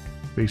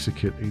 Basic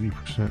hit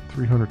 80%,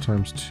 300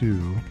 times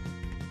 2.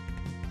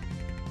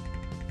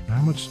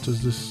 How much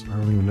does this? I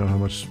don't even know how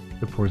much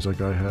hit points that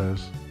guy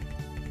has.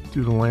 Let's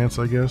do the lance,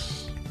 I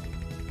guess.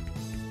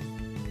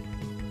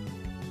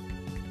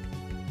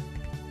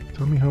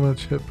 Tell me how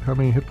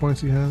many hit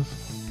points he has.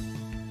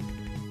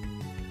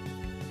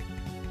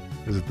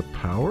 Is it the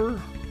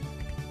power?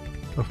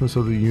 Toughness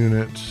of the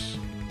unit.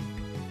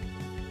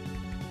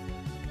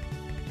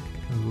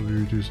 Will be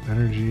reduced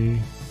energy.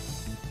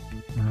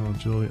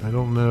 Agility. I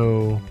don't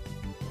know.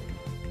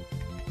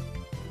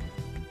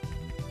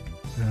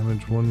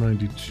 Damage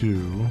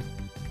 192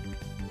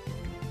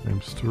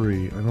 times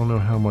 3. I don't know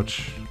how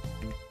much.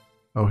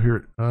 Oh,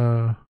 here.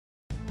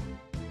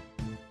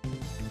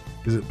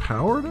 Is it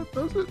power that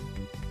does it?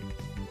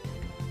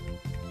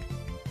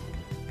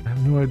 I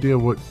have no idea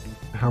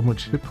how many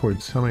hit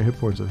points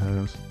it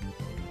has.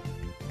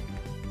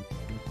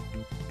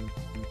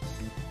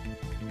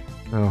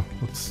 Oh,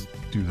 let's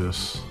do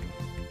this.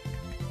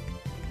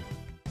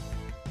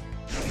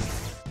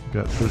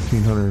 Got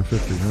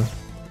 1,350, huh?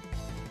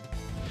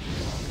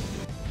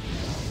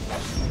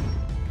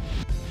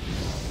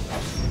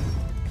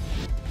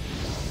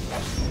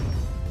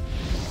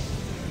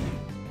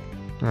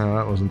 Oh,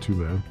 that wasn't too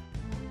bad.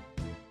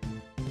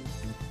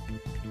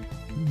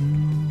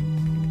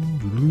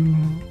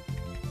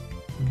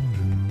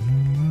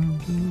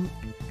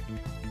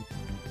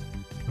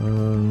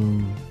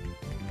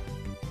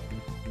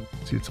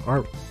 See, it's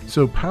art.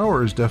 So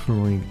power is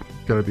definitely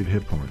got to be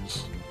hit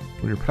points.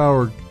 When your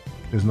power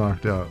is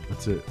knocked out,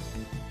 that's it.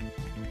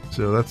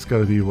 So that's got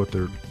to be what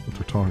they're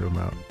talking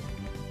about.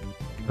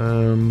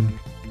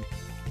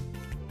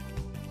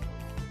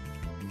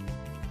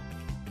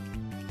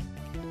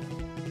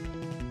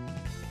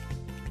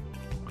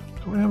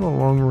 Do I have a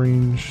long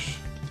range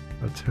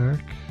attack?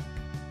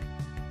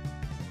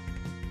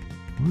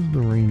 What is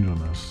the range on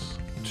this?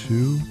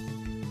 2?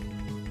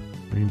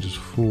 Range is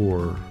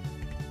 4.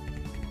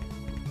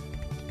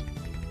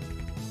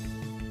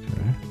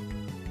 Okay.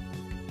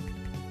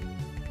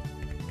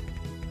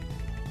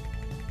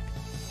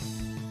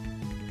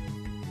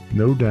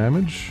 No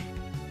damage?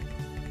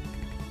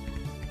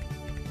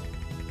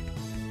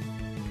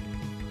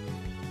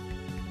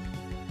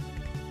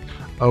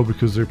 Oh,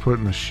 because they're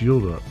putting a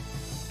shield up.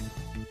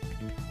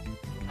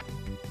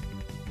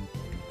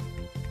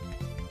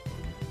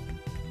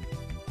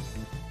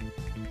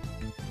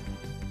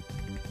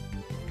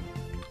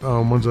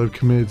 Once I've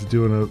committed to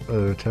doing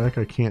an attack,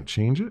 I can't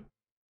change it?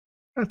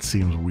 That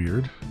seems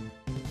weird.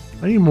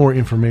 I need more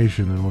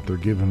information than what they're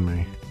giving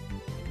me.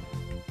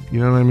 You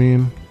know what I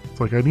mean?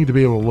 It's like I need to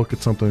be able to look at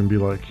something and be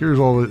like, here's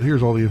all the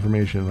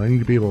information. I need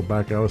to be able to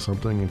back out of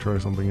something and try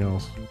something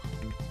else.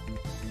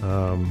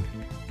 So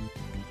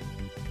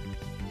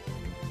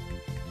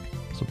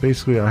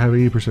basically I have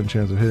an 80%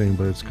 chance of hitting,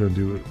 but it's going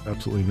to do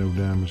absolutely no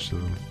damage to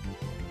them.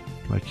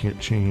 I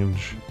can't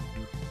change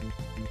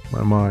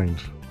my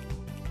mind.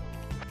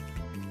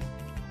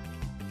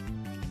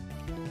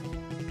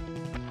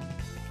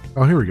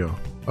 Oh, here we go.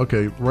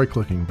 Okay,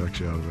 right-clicking backs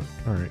you out of it.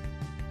 Alright.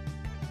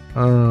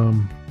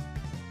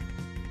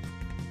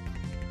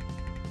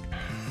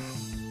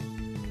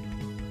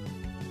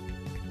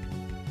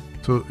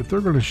 So if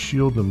they're going to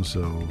shield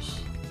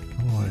themselves,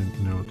 how do I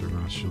know if they're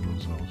going to shield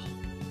themselves?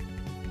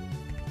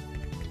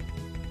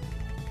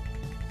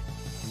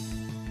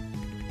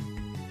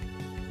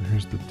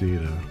 Here's the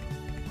data.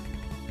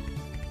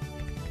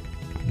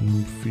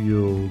 Team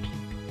field.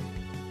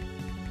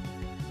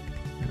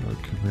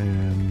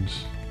 Command.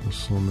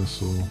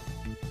 Missile.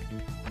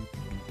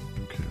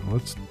 Okay,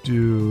 let's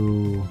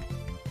do...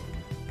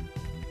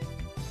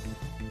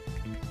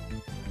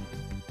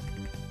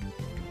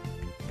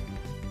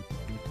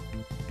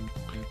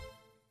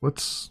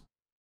 Let's...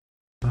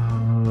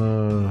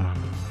 kind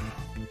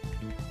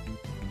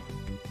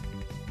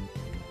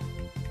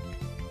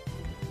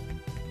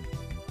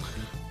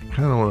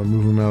of want to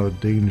move him out of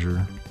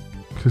danger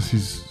because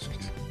he's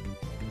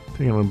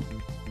taking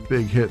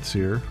big hits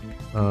here.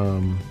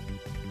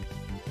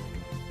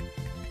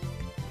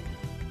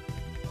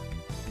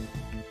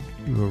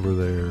 Move over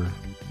there.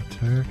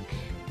 Attack.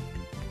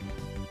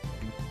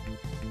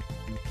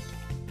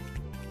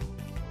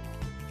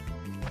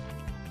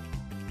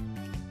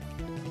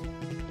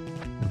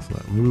 That's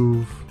that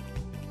move.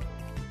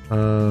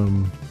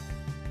 Move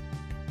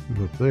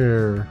up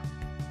there.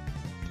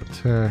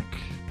 Attack.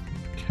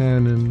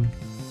 Cannon.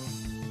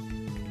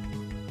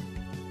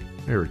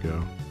 There we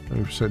go.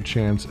 90%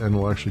 chance, and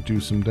we'll actually do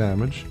some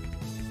damage.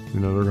 You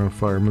know they're going to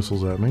fire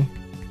missiles at me.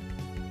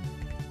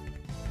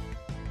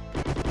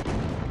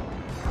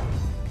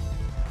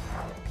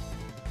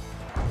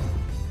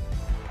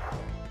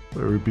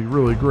 It would be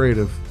really great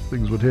if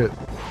things would hit.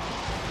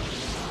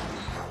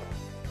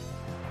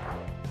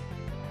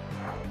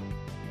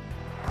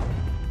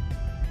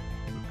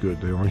 Good,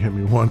 they only hit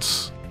me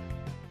once.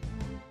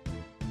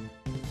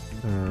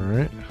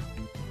 Alright.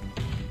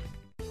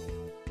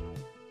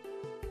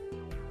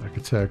 Back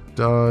attack,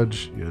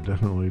 dodge. Yeah,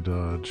 definitely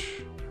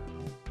dodge.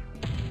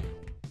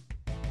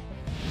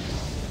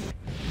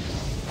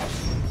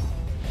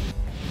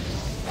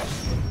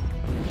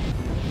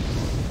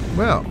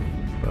 Well,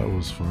 that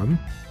was fun.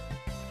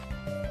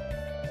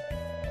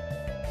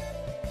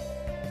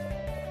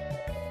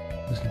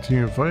 Just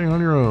continue fighting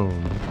on your own.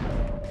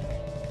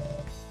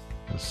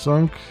 Has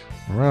sunk.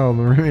 Morale of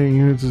the remaining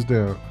units is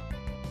down.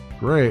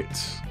 Great.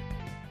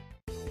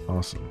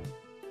 Awesome.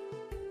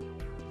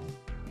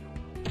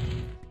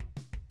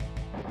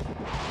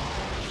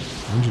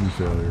 Engine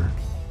failure.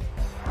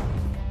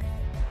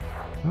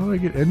 How did I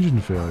get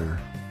engine failure?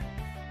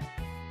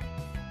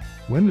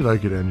 When did I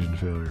get engine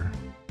failure?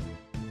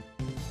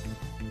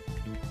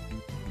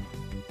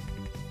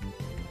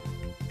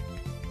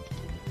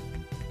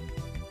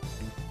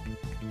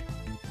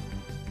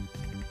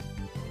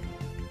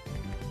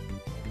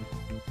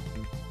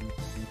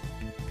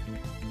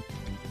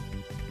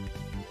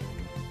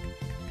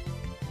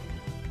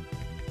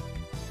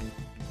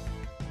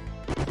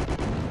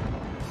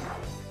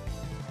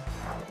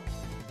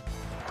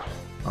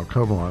 Oh,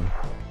 come on.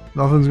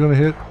 Nothing's gonna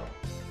hit?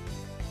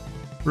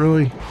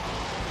 Really?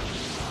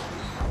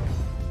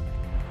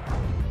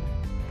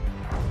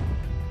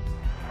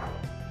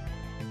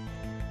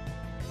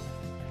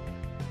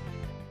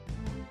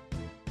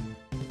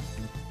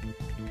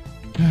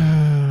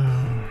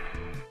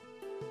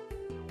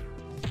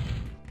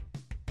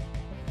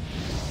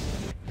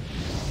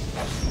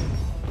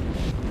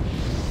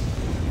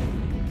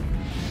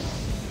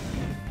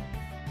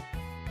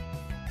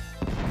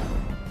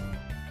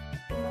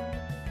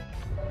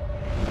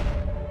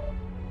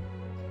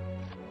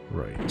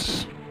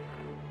 Right.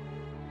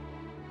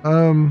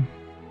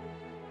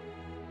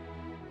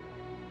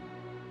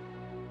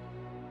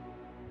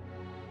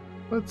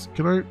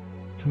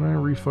 Can I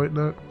refight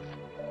that?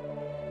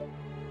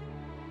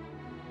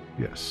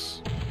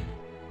 Yes.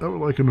 I would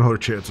like another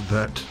chance at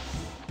that.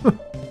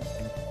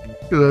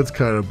 That's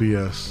kind of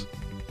BS.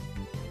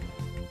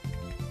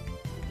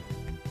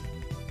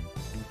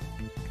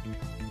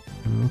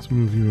 Let's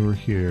move you over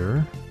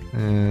here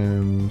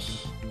and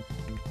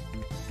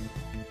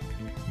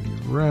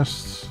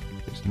rest,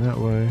 facing that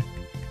way.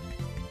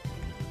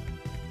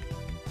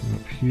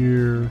 Up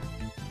here,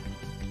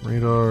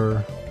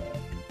 radar.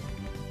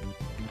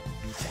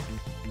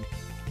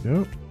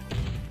 Yep.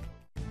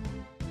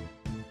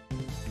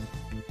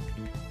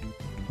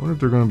 I wonder if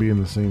they're going to be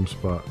in the same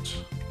spot.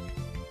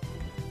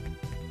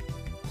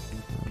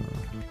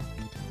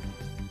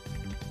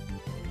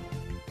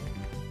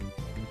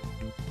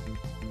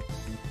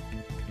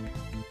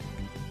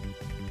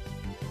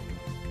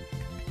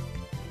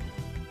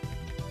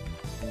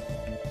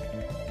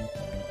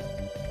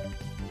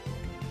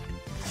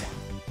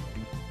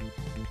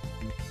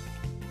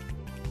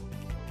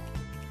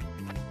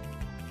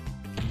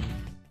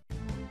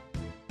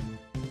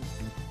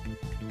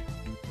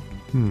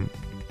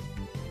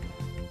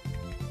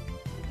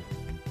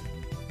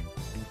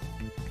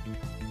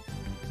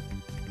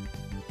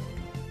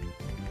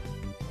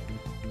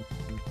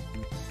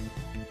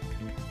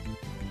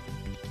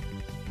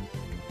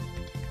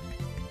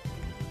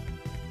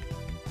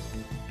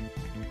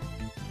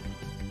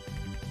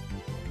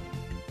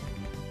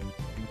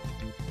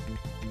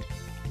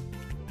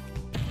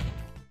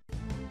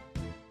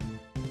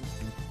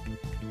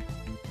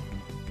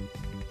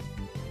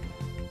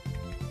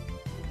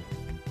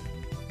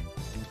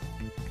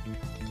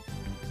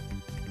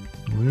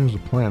 There's a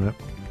planet.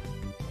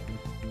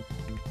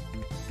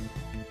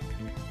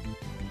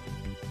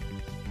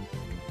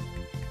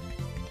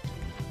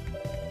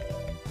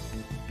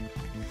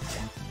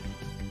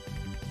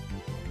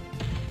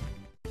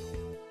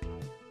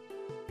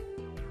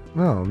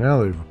 Oh,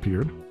 now they've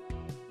appeared.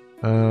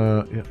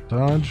 Yeah,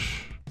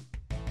 dodge.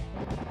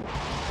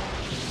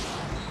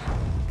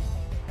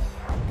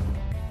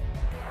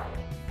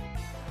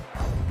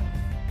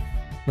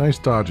 Nice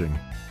dodging.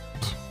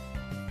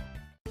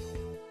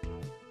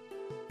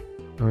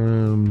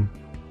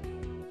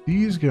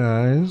 These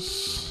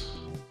guys.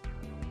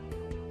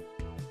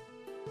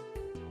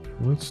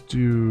 Let's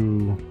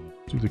do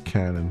the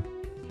cannon.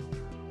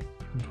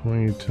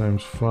 20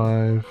 times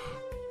 5.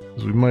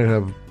 Because we might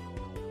have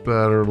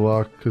better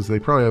luck, because they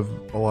probably have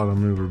a lot of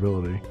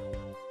maneuverability.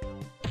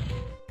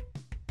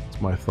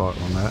 That's my thought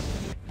on that.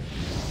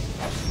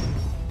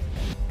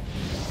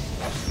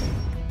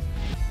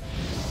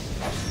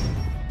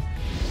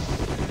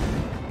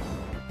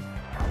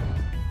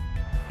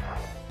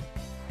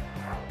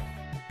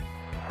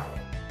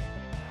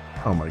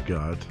 Oh my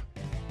god.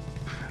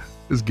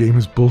 This game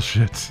is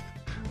bullshit.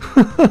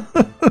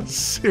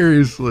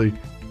 Seriously.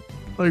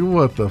 Like,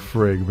 what the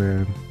frig,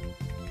 man?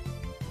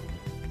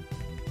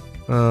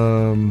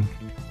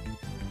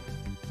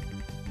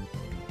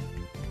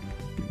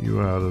 Get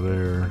you out of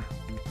there.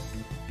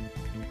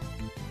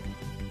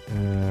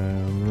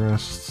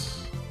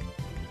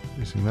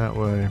 facing that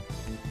way.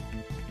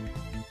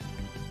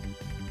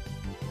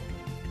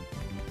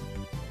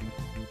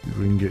 See if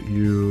we can get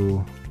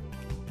you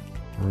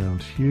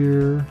around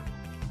here.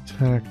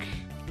 Attack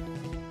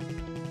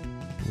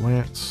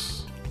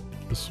Lance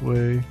this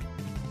way.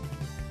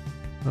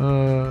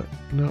 No,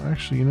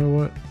 actually, you know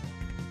what?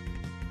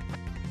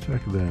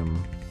 Attack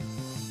them.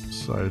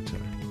 Side attack.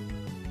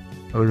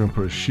 Oh, they're gonna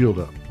put a shield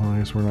up. Well, I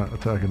guess we're not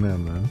attacking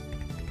them then.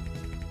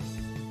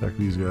 Attack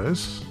these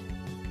guys.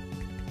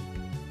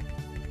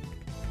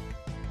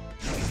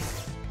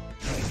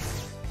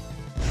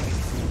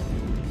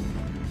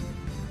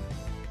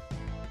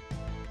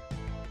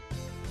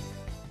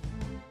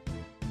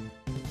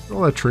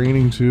 All that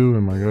training too,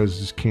 and my guys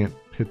just can't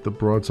hit the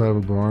broadside of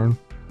a barn.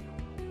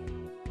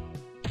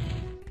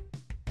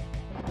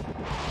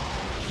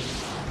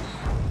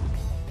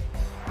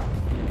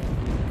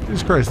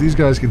 Jesus Christ, these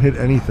guys can hit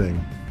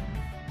anything.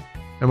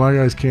 And my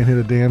guys can't hit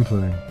a damn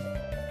thing.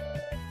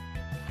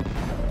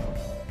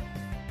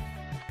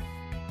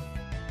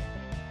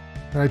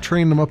 And I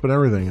trained them up and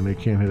everything, and they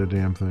can't hit a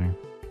damn thing.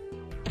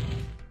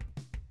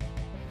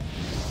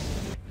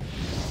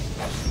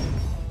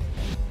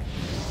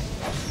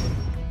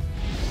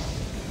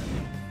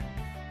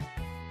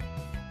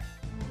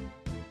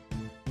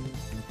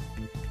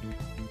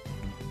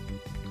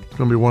 It's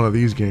gonna be one of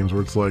these games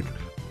where it's like,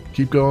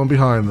 keep going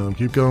behind them,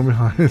 keep going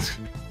behind. It's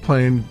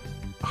playing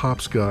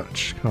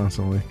hopscotch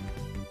constantly.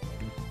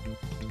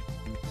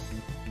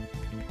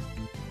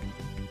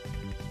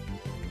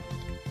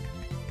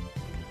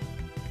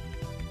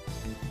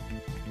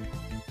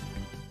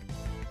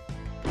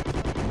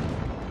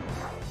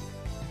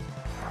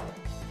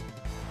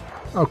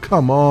 Oh,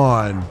 come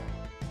on.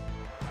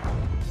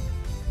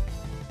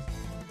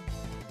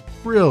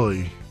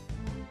 Really?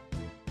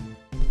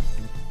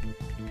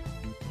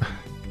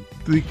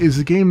 Is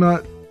the game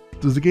not...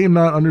 Does the game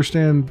not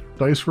understand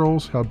dice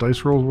rolls? How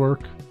dice rolls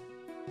work?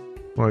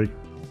 Like...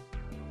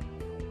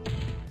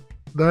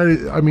 That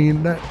is, I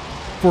mean, that...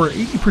 For an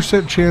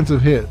 80% chance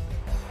of hit,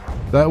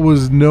 that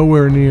was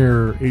nowhere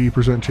near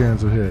 80%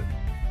 chance of hit.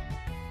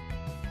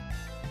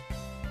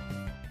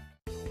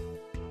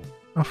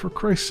 Oh, for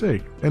Christ's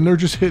sake. And they're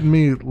just hitting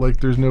me like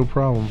there's no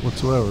problem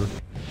whatsoever.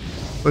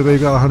 Like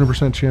they've got a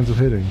 100% chance of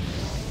hitting.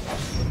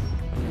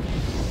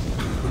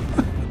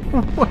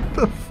 What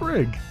the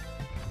frig?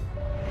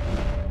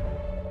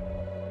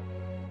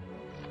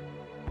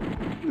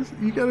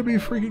 You gotta be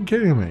freaking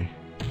kidding me.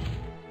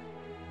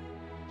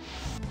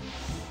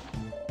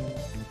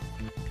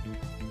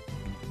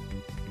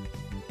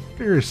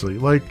 Seriously,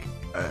 like...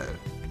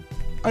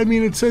 I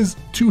mean, it says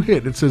to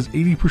hit. It says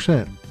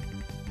 80%.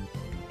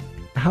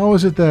 How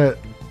is it that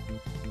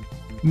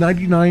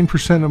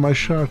 99% of my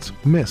shots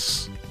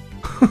miss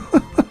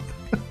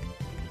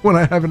when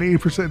I have an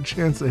 80%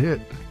 chance to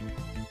hit?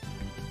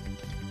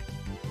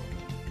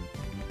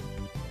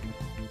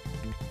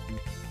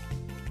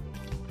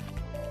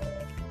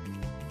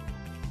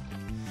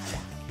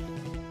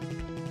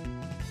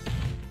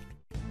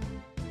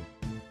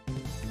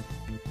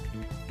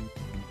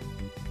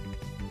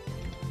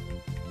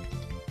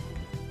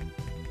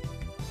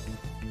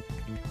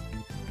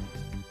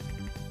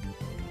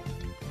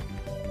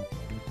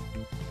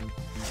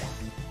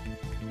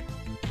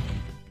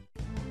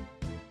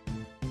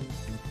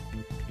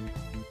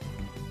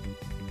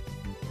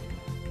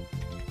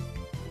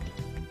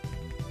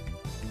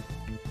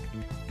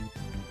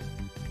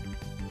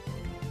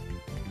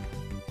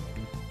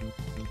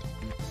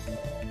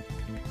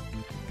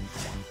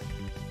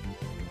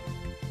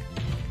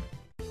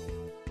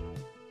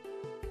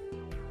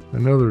 I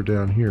know they're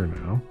down here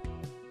now.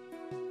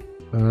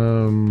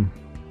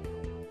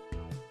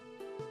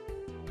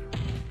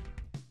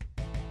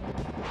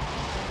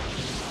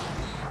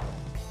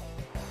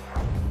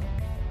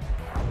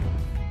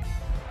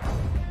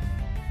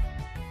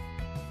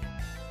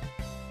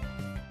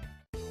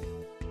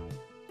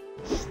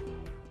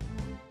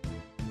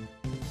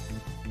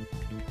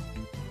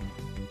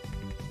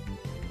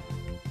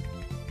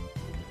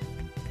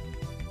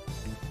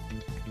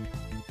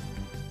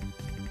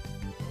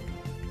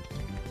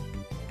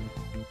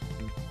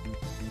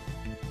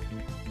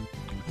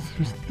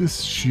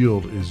 This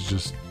shield is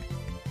just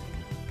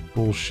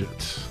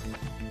bullshit.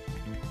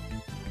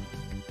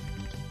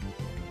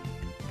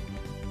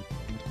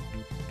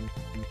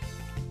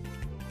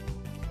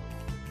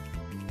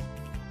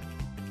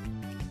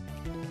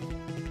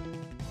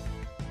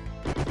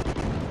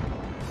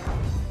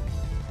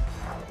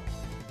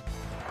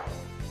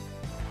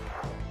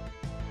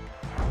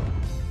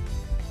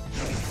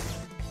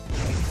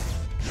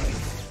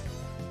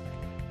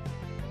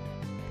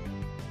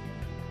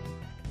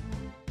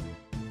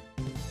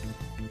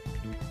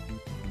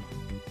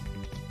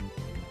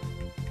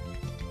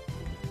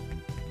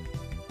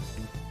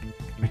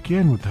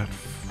 Again with that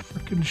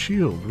frickin'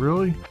 shield,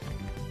 really?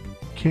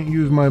 Can't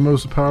use my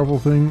most powerful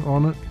thing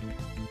on it?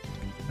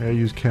 I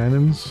use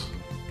cannons?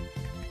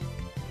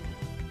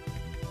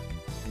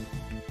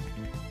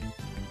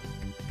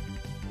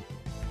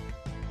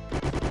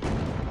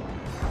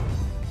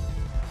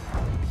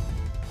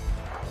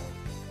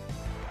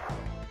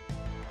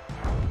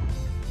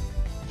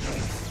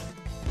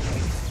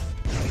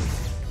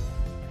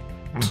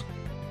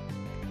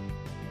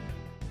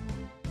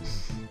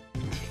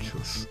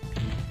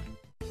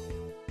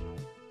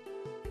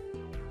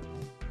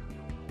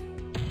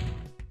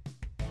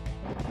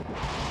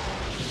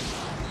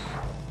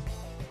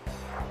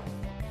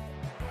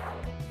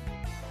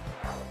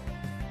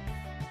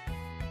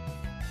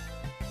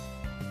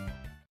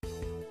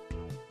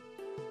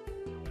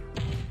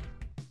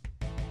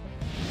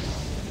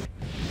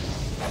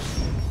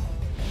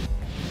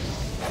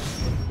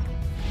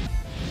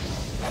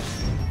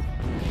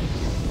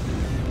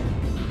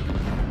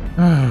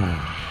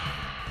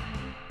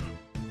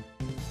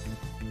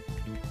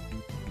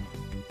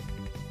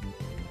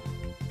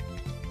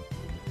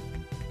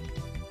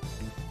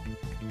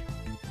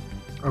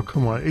 Oh,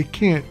 come on. It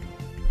can't.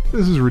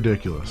 This is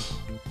ridiculous.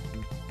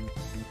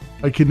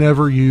 I can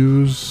never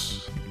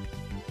use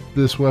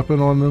this weapon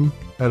on them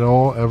at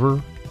all,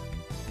 ever.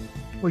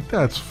 Like,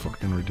 that's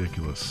fucking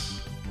ridiculous.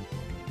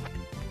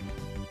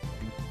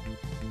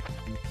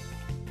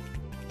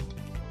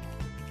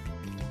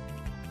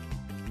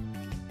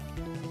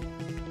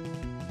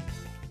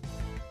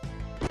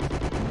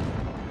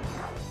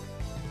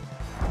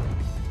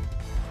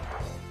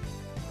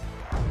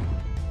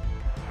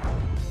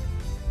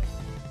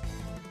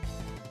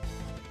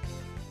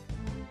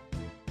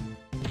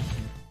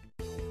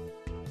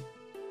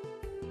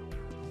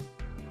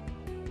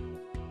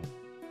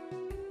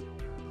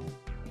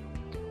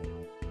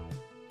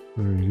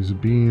 Use a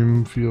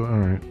beam field.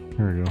 Alright,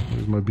 here we go.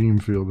 There's my beam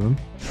field then.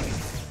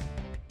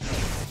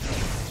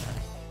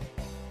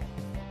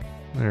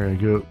 There you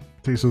go.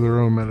 Taste of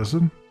their own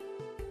medicine.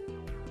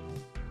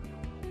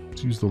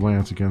 Let's use the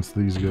lance against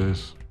these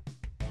guys.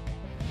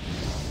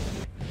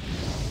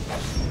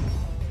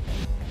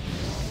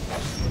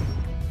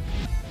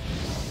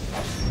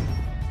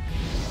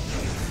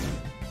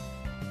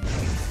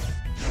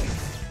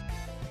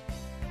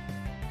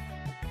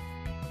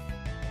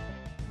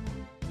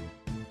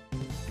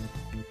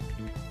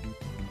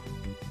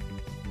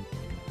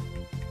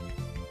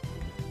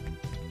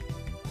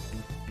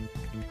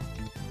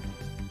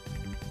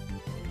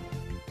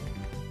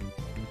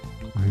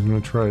 He's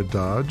gonna try to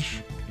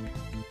dodge.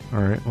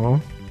 Alright,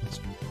 well, let's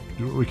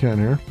do what we can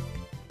here.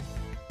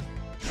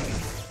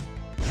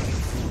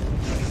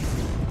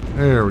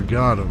 There, we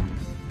got him.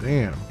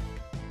 Damn.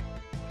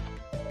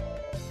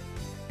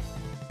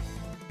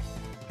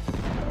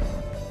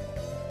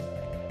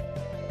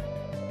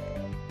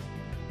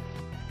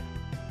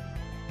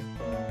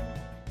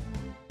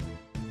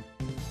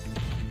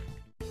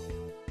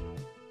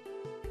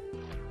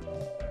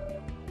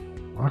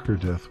 Locker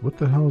death. What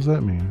the hell does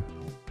that mean?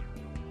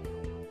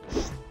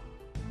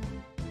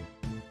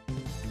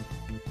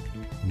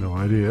 No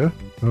idea.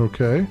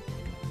 Okay.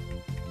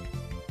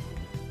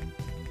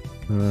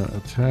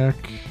 Attack.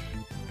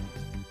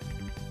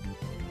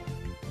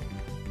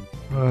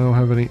 I don't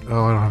have any.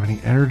 Oh, I don't have any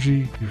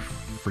energy. You're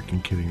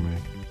freaking kidding me.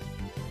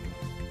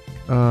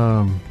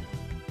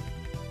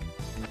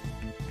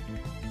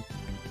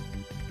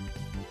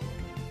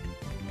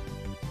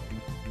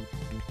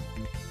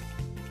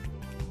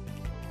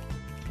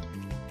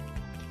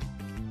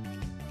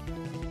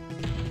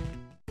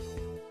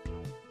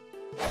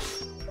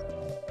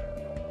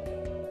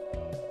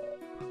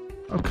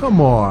 Oh,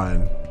 come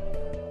on.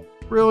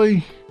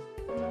 Really?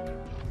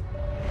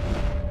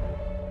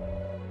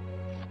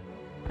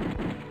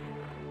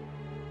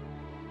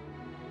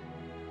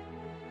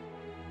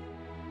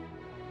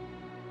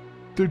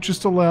 They're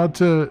just allowed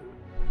to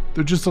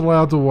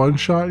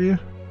one-shot you?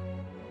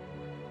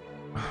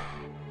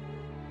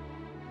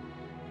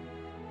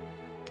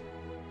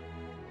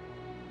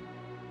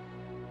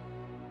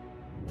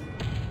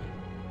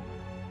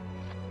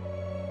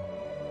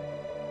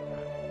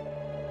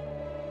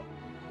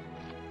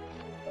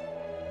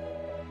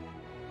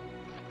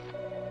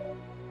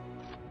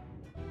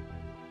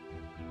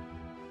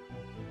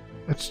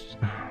 That's...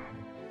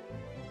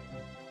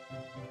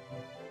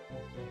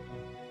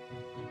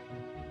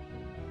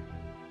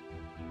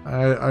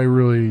 I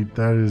really,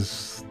 that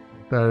is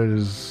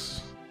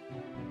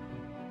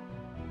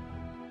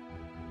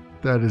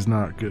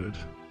not good.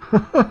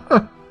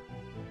 That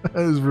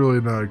is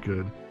really not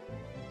good.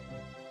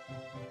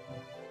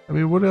 I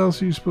mean, what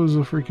else are you supposed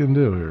to freaking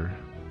do here?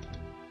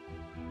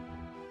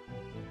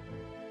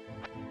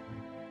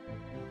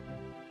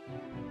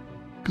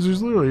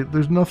 Because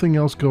there's nothing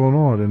else going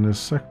on in this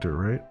sector,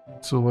 right?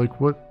 So like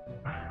what?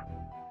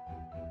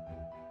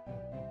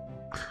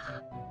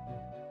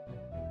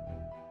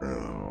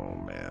 Oh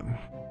man.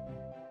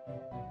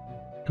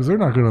 Because they're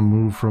not going to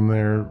move from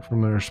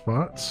their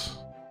spots.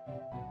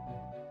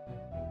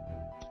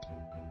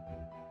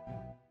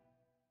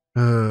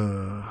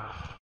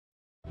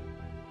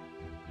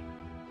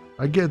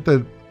 I get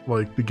that,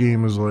 like, the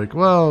game is like,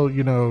 well,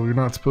 you know, you're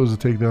not supposed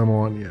to take them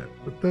on yet,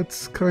 but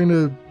that's kind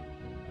of,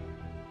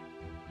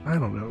 I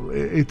don't know.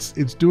 It's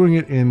doing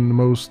it in the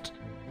most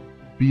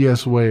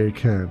BS way it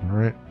can,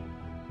 right?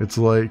 It's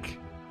like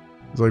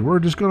we're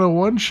just gonna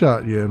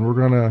one-shot you, and we're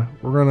gonna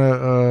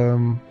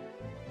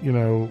you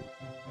know,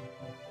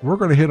 we're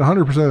gonna hit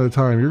 100% of the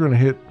time. You're gonna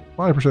hit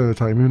 5% of the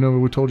time, even though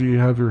we told you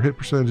have your hit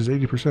percentage is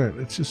 80%.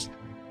 It's just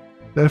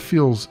it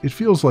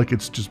feels like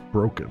it's just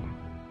broken,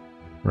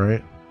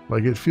 right?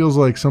 Like it feels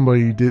like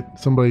somebody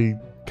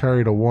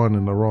carried a 1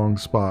 in the wrong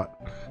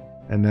spot,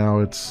 and now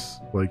it's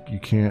like you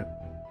can't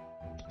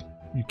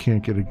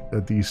get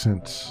a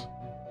decent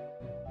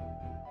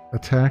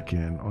attack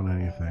in on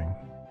anything.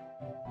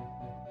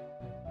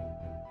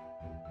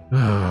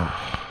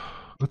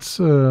 Let's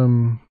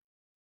go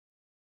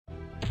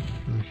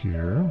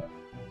here.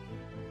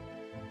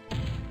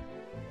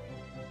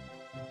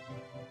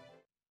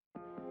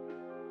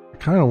 I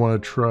kind of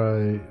want to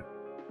try.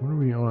 What are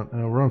we on?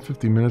 Oh, we're on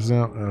 50 minutes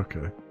now.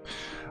 Okay.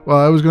 Well,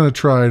 I was going to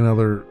try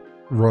another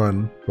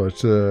run,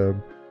 but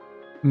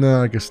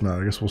No, I guess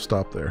not. I guess we'll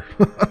stop there.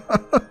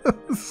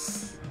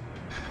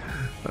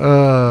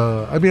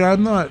 I mean,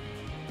 I'm not,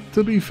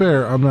 to be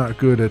fair, I'm not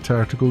good at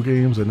tactical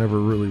games. I never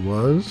really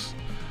was.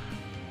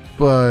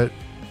 But,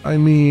 I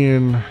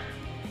mean,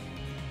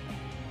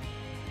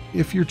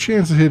 if your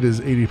chance to hit is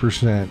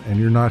 80% and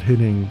you're not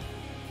hitting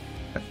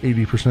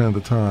 80% of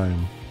the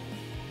time,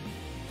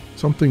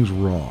 something's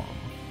wrong.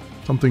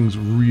 Something's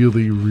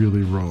really,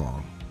 really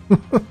wrong.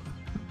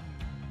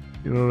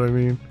 You know what I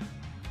mean?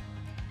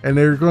 And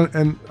they're going,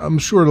 and I'm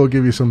sure they'll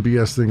give you some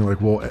BS thing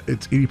like, well,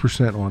 it's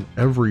 80% on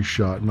every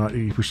shot, not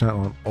 80%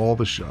 on all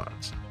the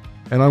shots.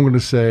 And I'm going to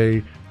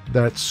say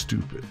that's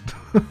stupid.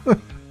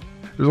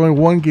 There's only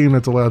one game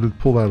that's allowed to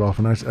pull that off,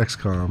 and that's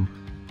XCOM,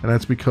 and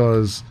that's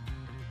because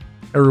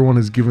everyone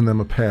has given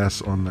them a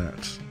pass on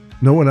that.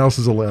 No one else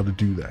is allowed to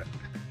do that.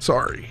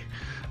 Sorry.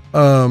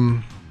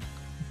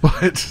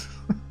 But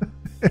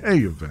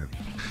any event.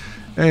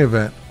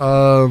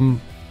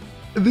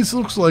 This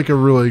looks like a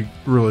really,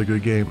 really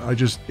good game.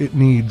 It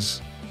needs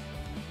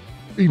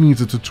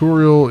a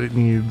tutorial. It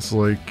needs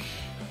like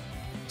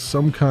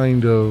some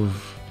kind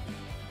of,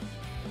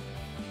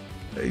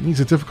 it needs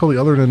a difficulty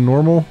other than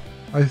normal.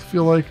 I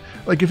feel like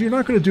if you're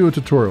not going to do a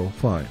tutorial,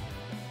 fine.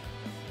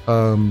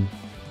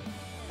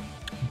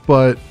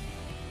 But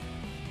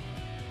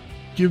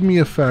give me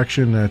a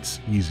faction that's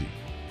easy.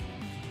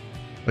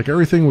 Like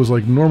everything was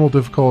like normal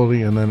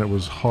difficulty and then it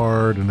was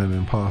hard and then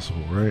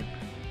impossible, right?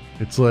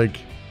 It's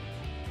like,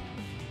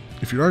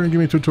 if you're not gonna give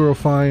me a tutorial,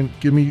 fine.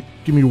 Give me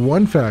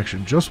one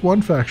faction, just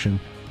one faction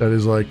that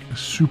is like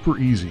super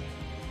easy.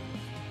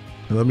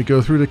 And let me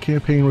go through the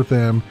campaign with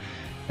them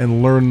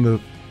and learn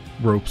the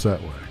ropes that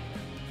way.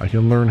 I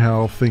can learn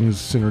how things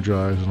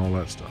synergize and all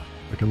that stuff.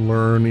 I can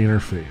learn the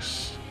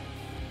interface,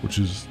 which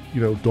is,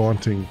 you know,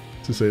 daunting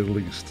to say the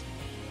least.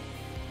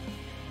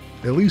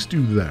 At least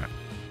do that.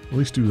 At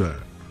least do that.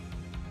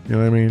 You know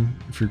what I mean?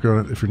 If you're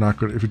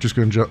just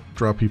gonna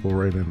drop people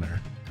right in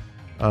there.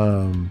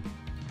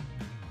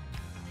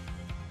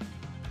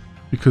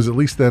 Because at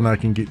least then I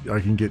can get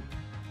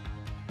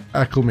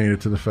acclimated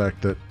to the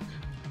fact that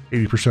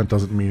 80%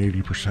 doesn't mean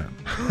 80%.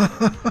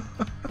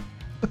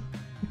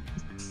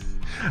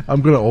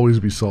 I'm gonna always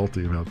be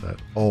salty about that.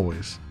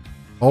 Always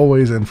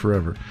and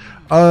forever.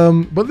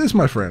 But this,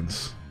 my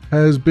friends,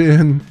 has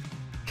been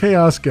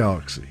Chaos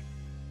Galaxy.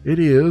 It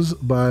is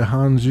by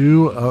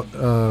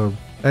Hanju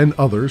and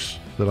others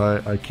that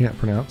I can't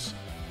pronounce.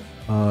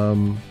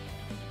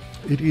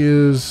 It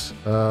is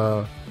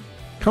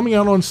coming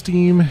out on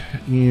Steam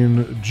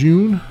in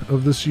June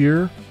of this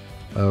year.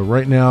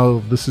 Right now,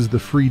 this is the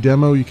free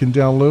demo you can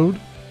download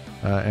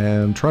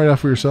and try it out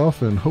for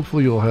yourself, and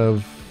hopefully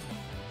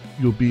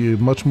you'll be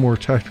much more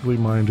tactically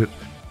minded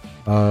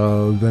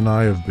than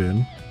I have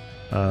been.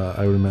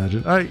 I would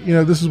imagine.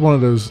 This is one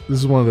of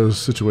those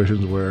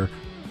situations where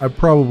I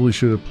probably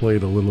should have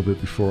played a little bit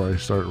before I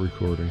start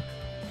recording,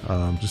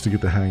 just to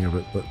get the hang of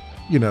it. But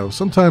you know,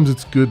 sometimes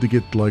it's good to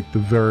get like the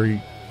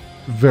very,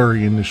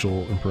 very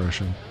initial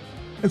impression.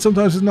 And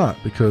sometimes it's not,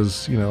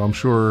 because, you know, I'm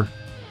sure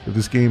if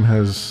this game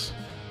has,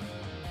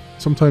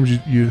 sometimes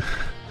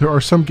there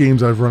are some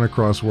games I've run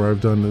across where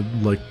I've done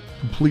a, like,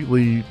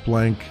 completely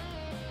blank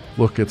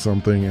look at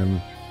something and,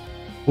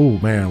 oh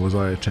man, was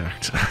I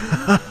attacked.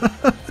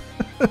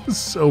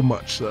 So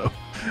much so,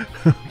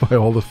 by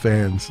all the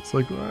fans. It's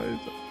like,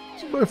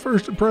 it's my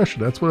first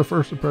impression. That's what a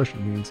first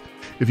impression means.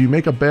 If you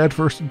make a bad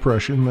first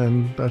impression,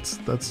 then that's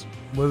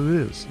what it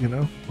is, you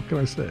know? What can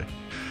I say?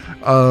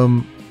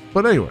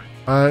 But anyway.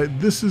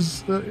 This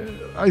is,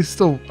 I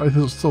still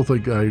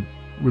think I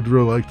would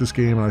really like this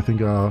game, and I think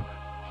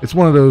it's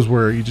one of those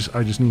where I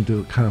just need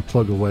to kind of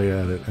plug away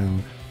at it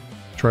and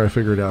try to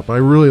figure it out. But I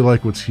really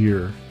like what's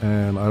here,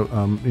 and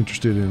I'm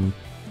interested in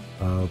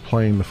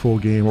playing the full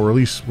game, or at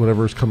least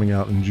whatever is coming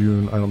out in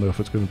June. I don't know if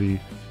it's going to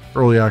be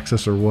early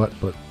access or what,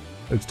 but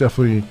it's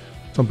definitely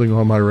something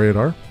on my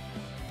radar.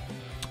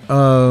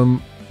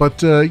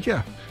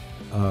 Yeah,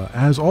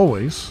 as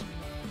always,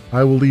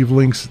 I will leave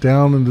links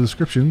down in the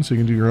description so you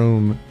can do your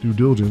own due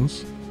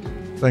diligence.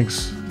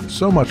 Thanks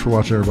so much for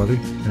watching, everybody,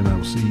 and I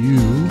will see you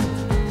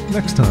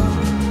next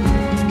time.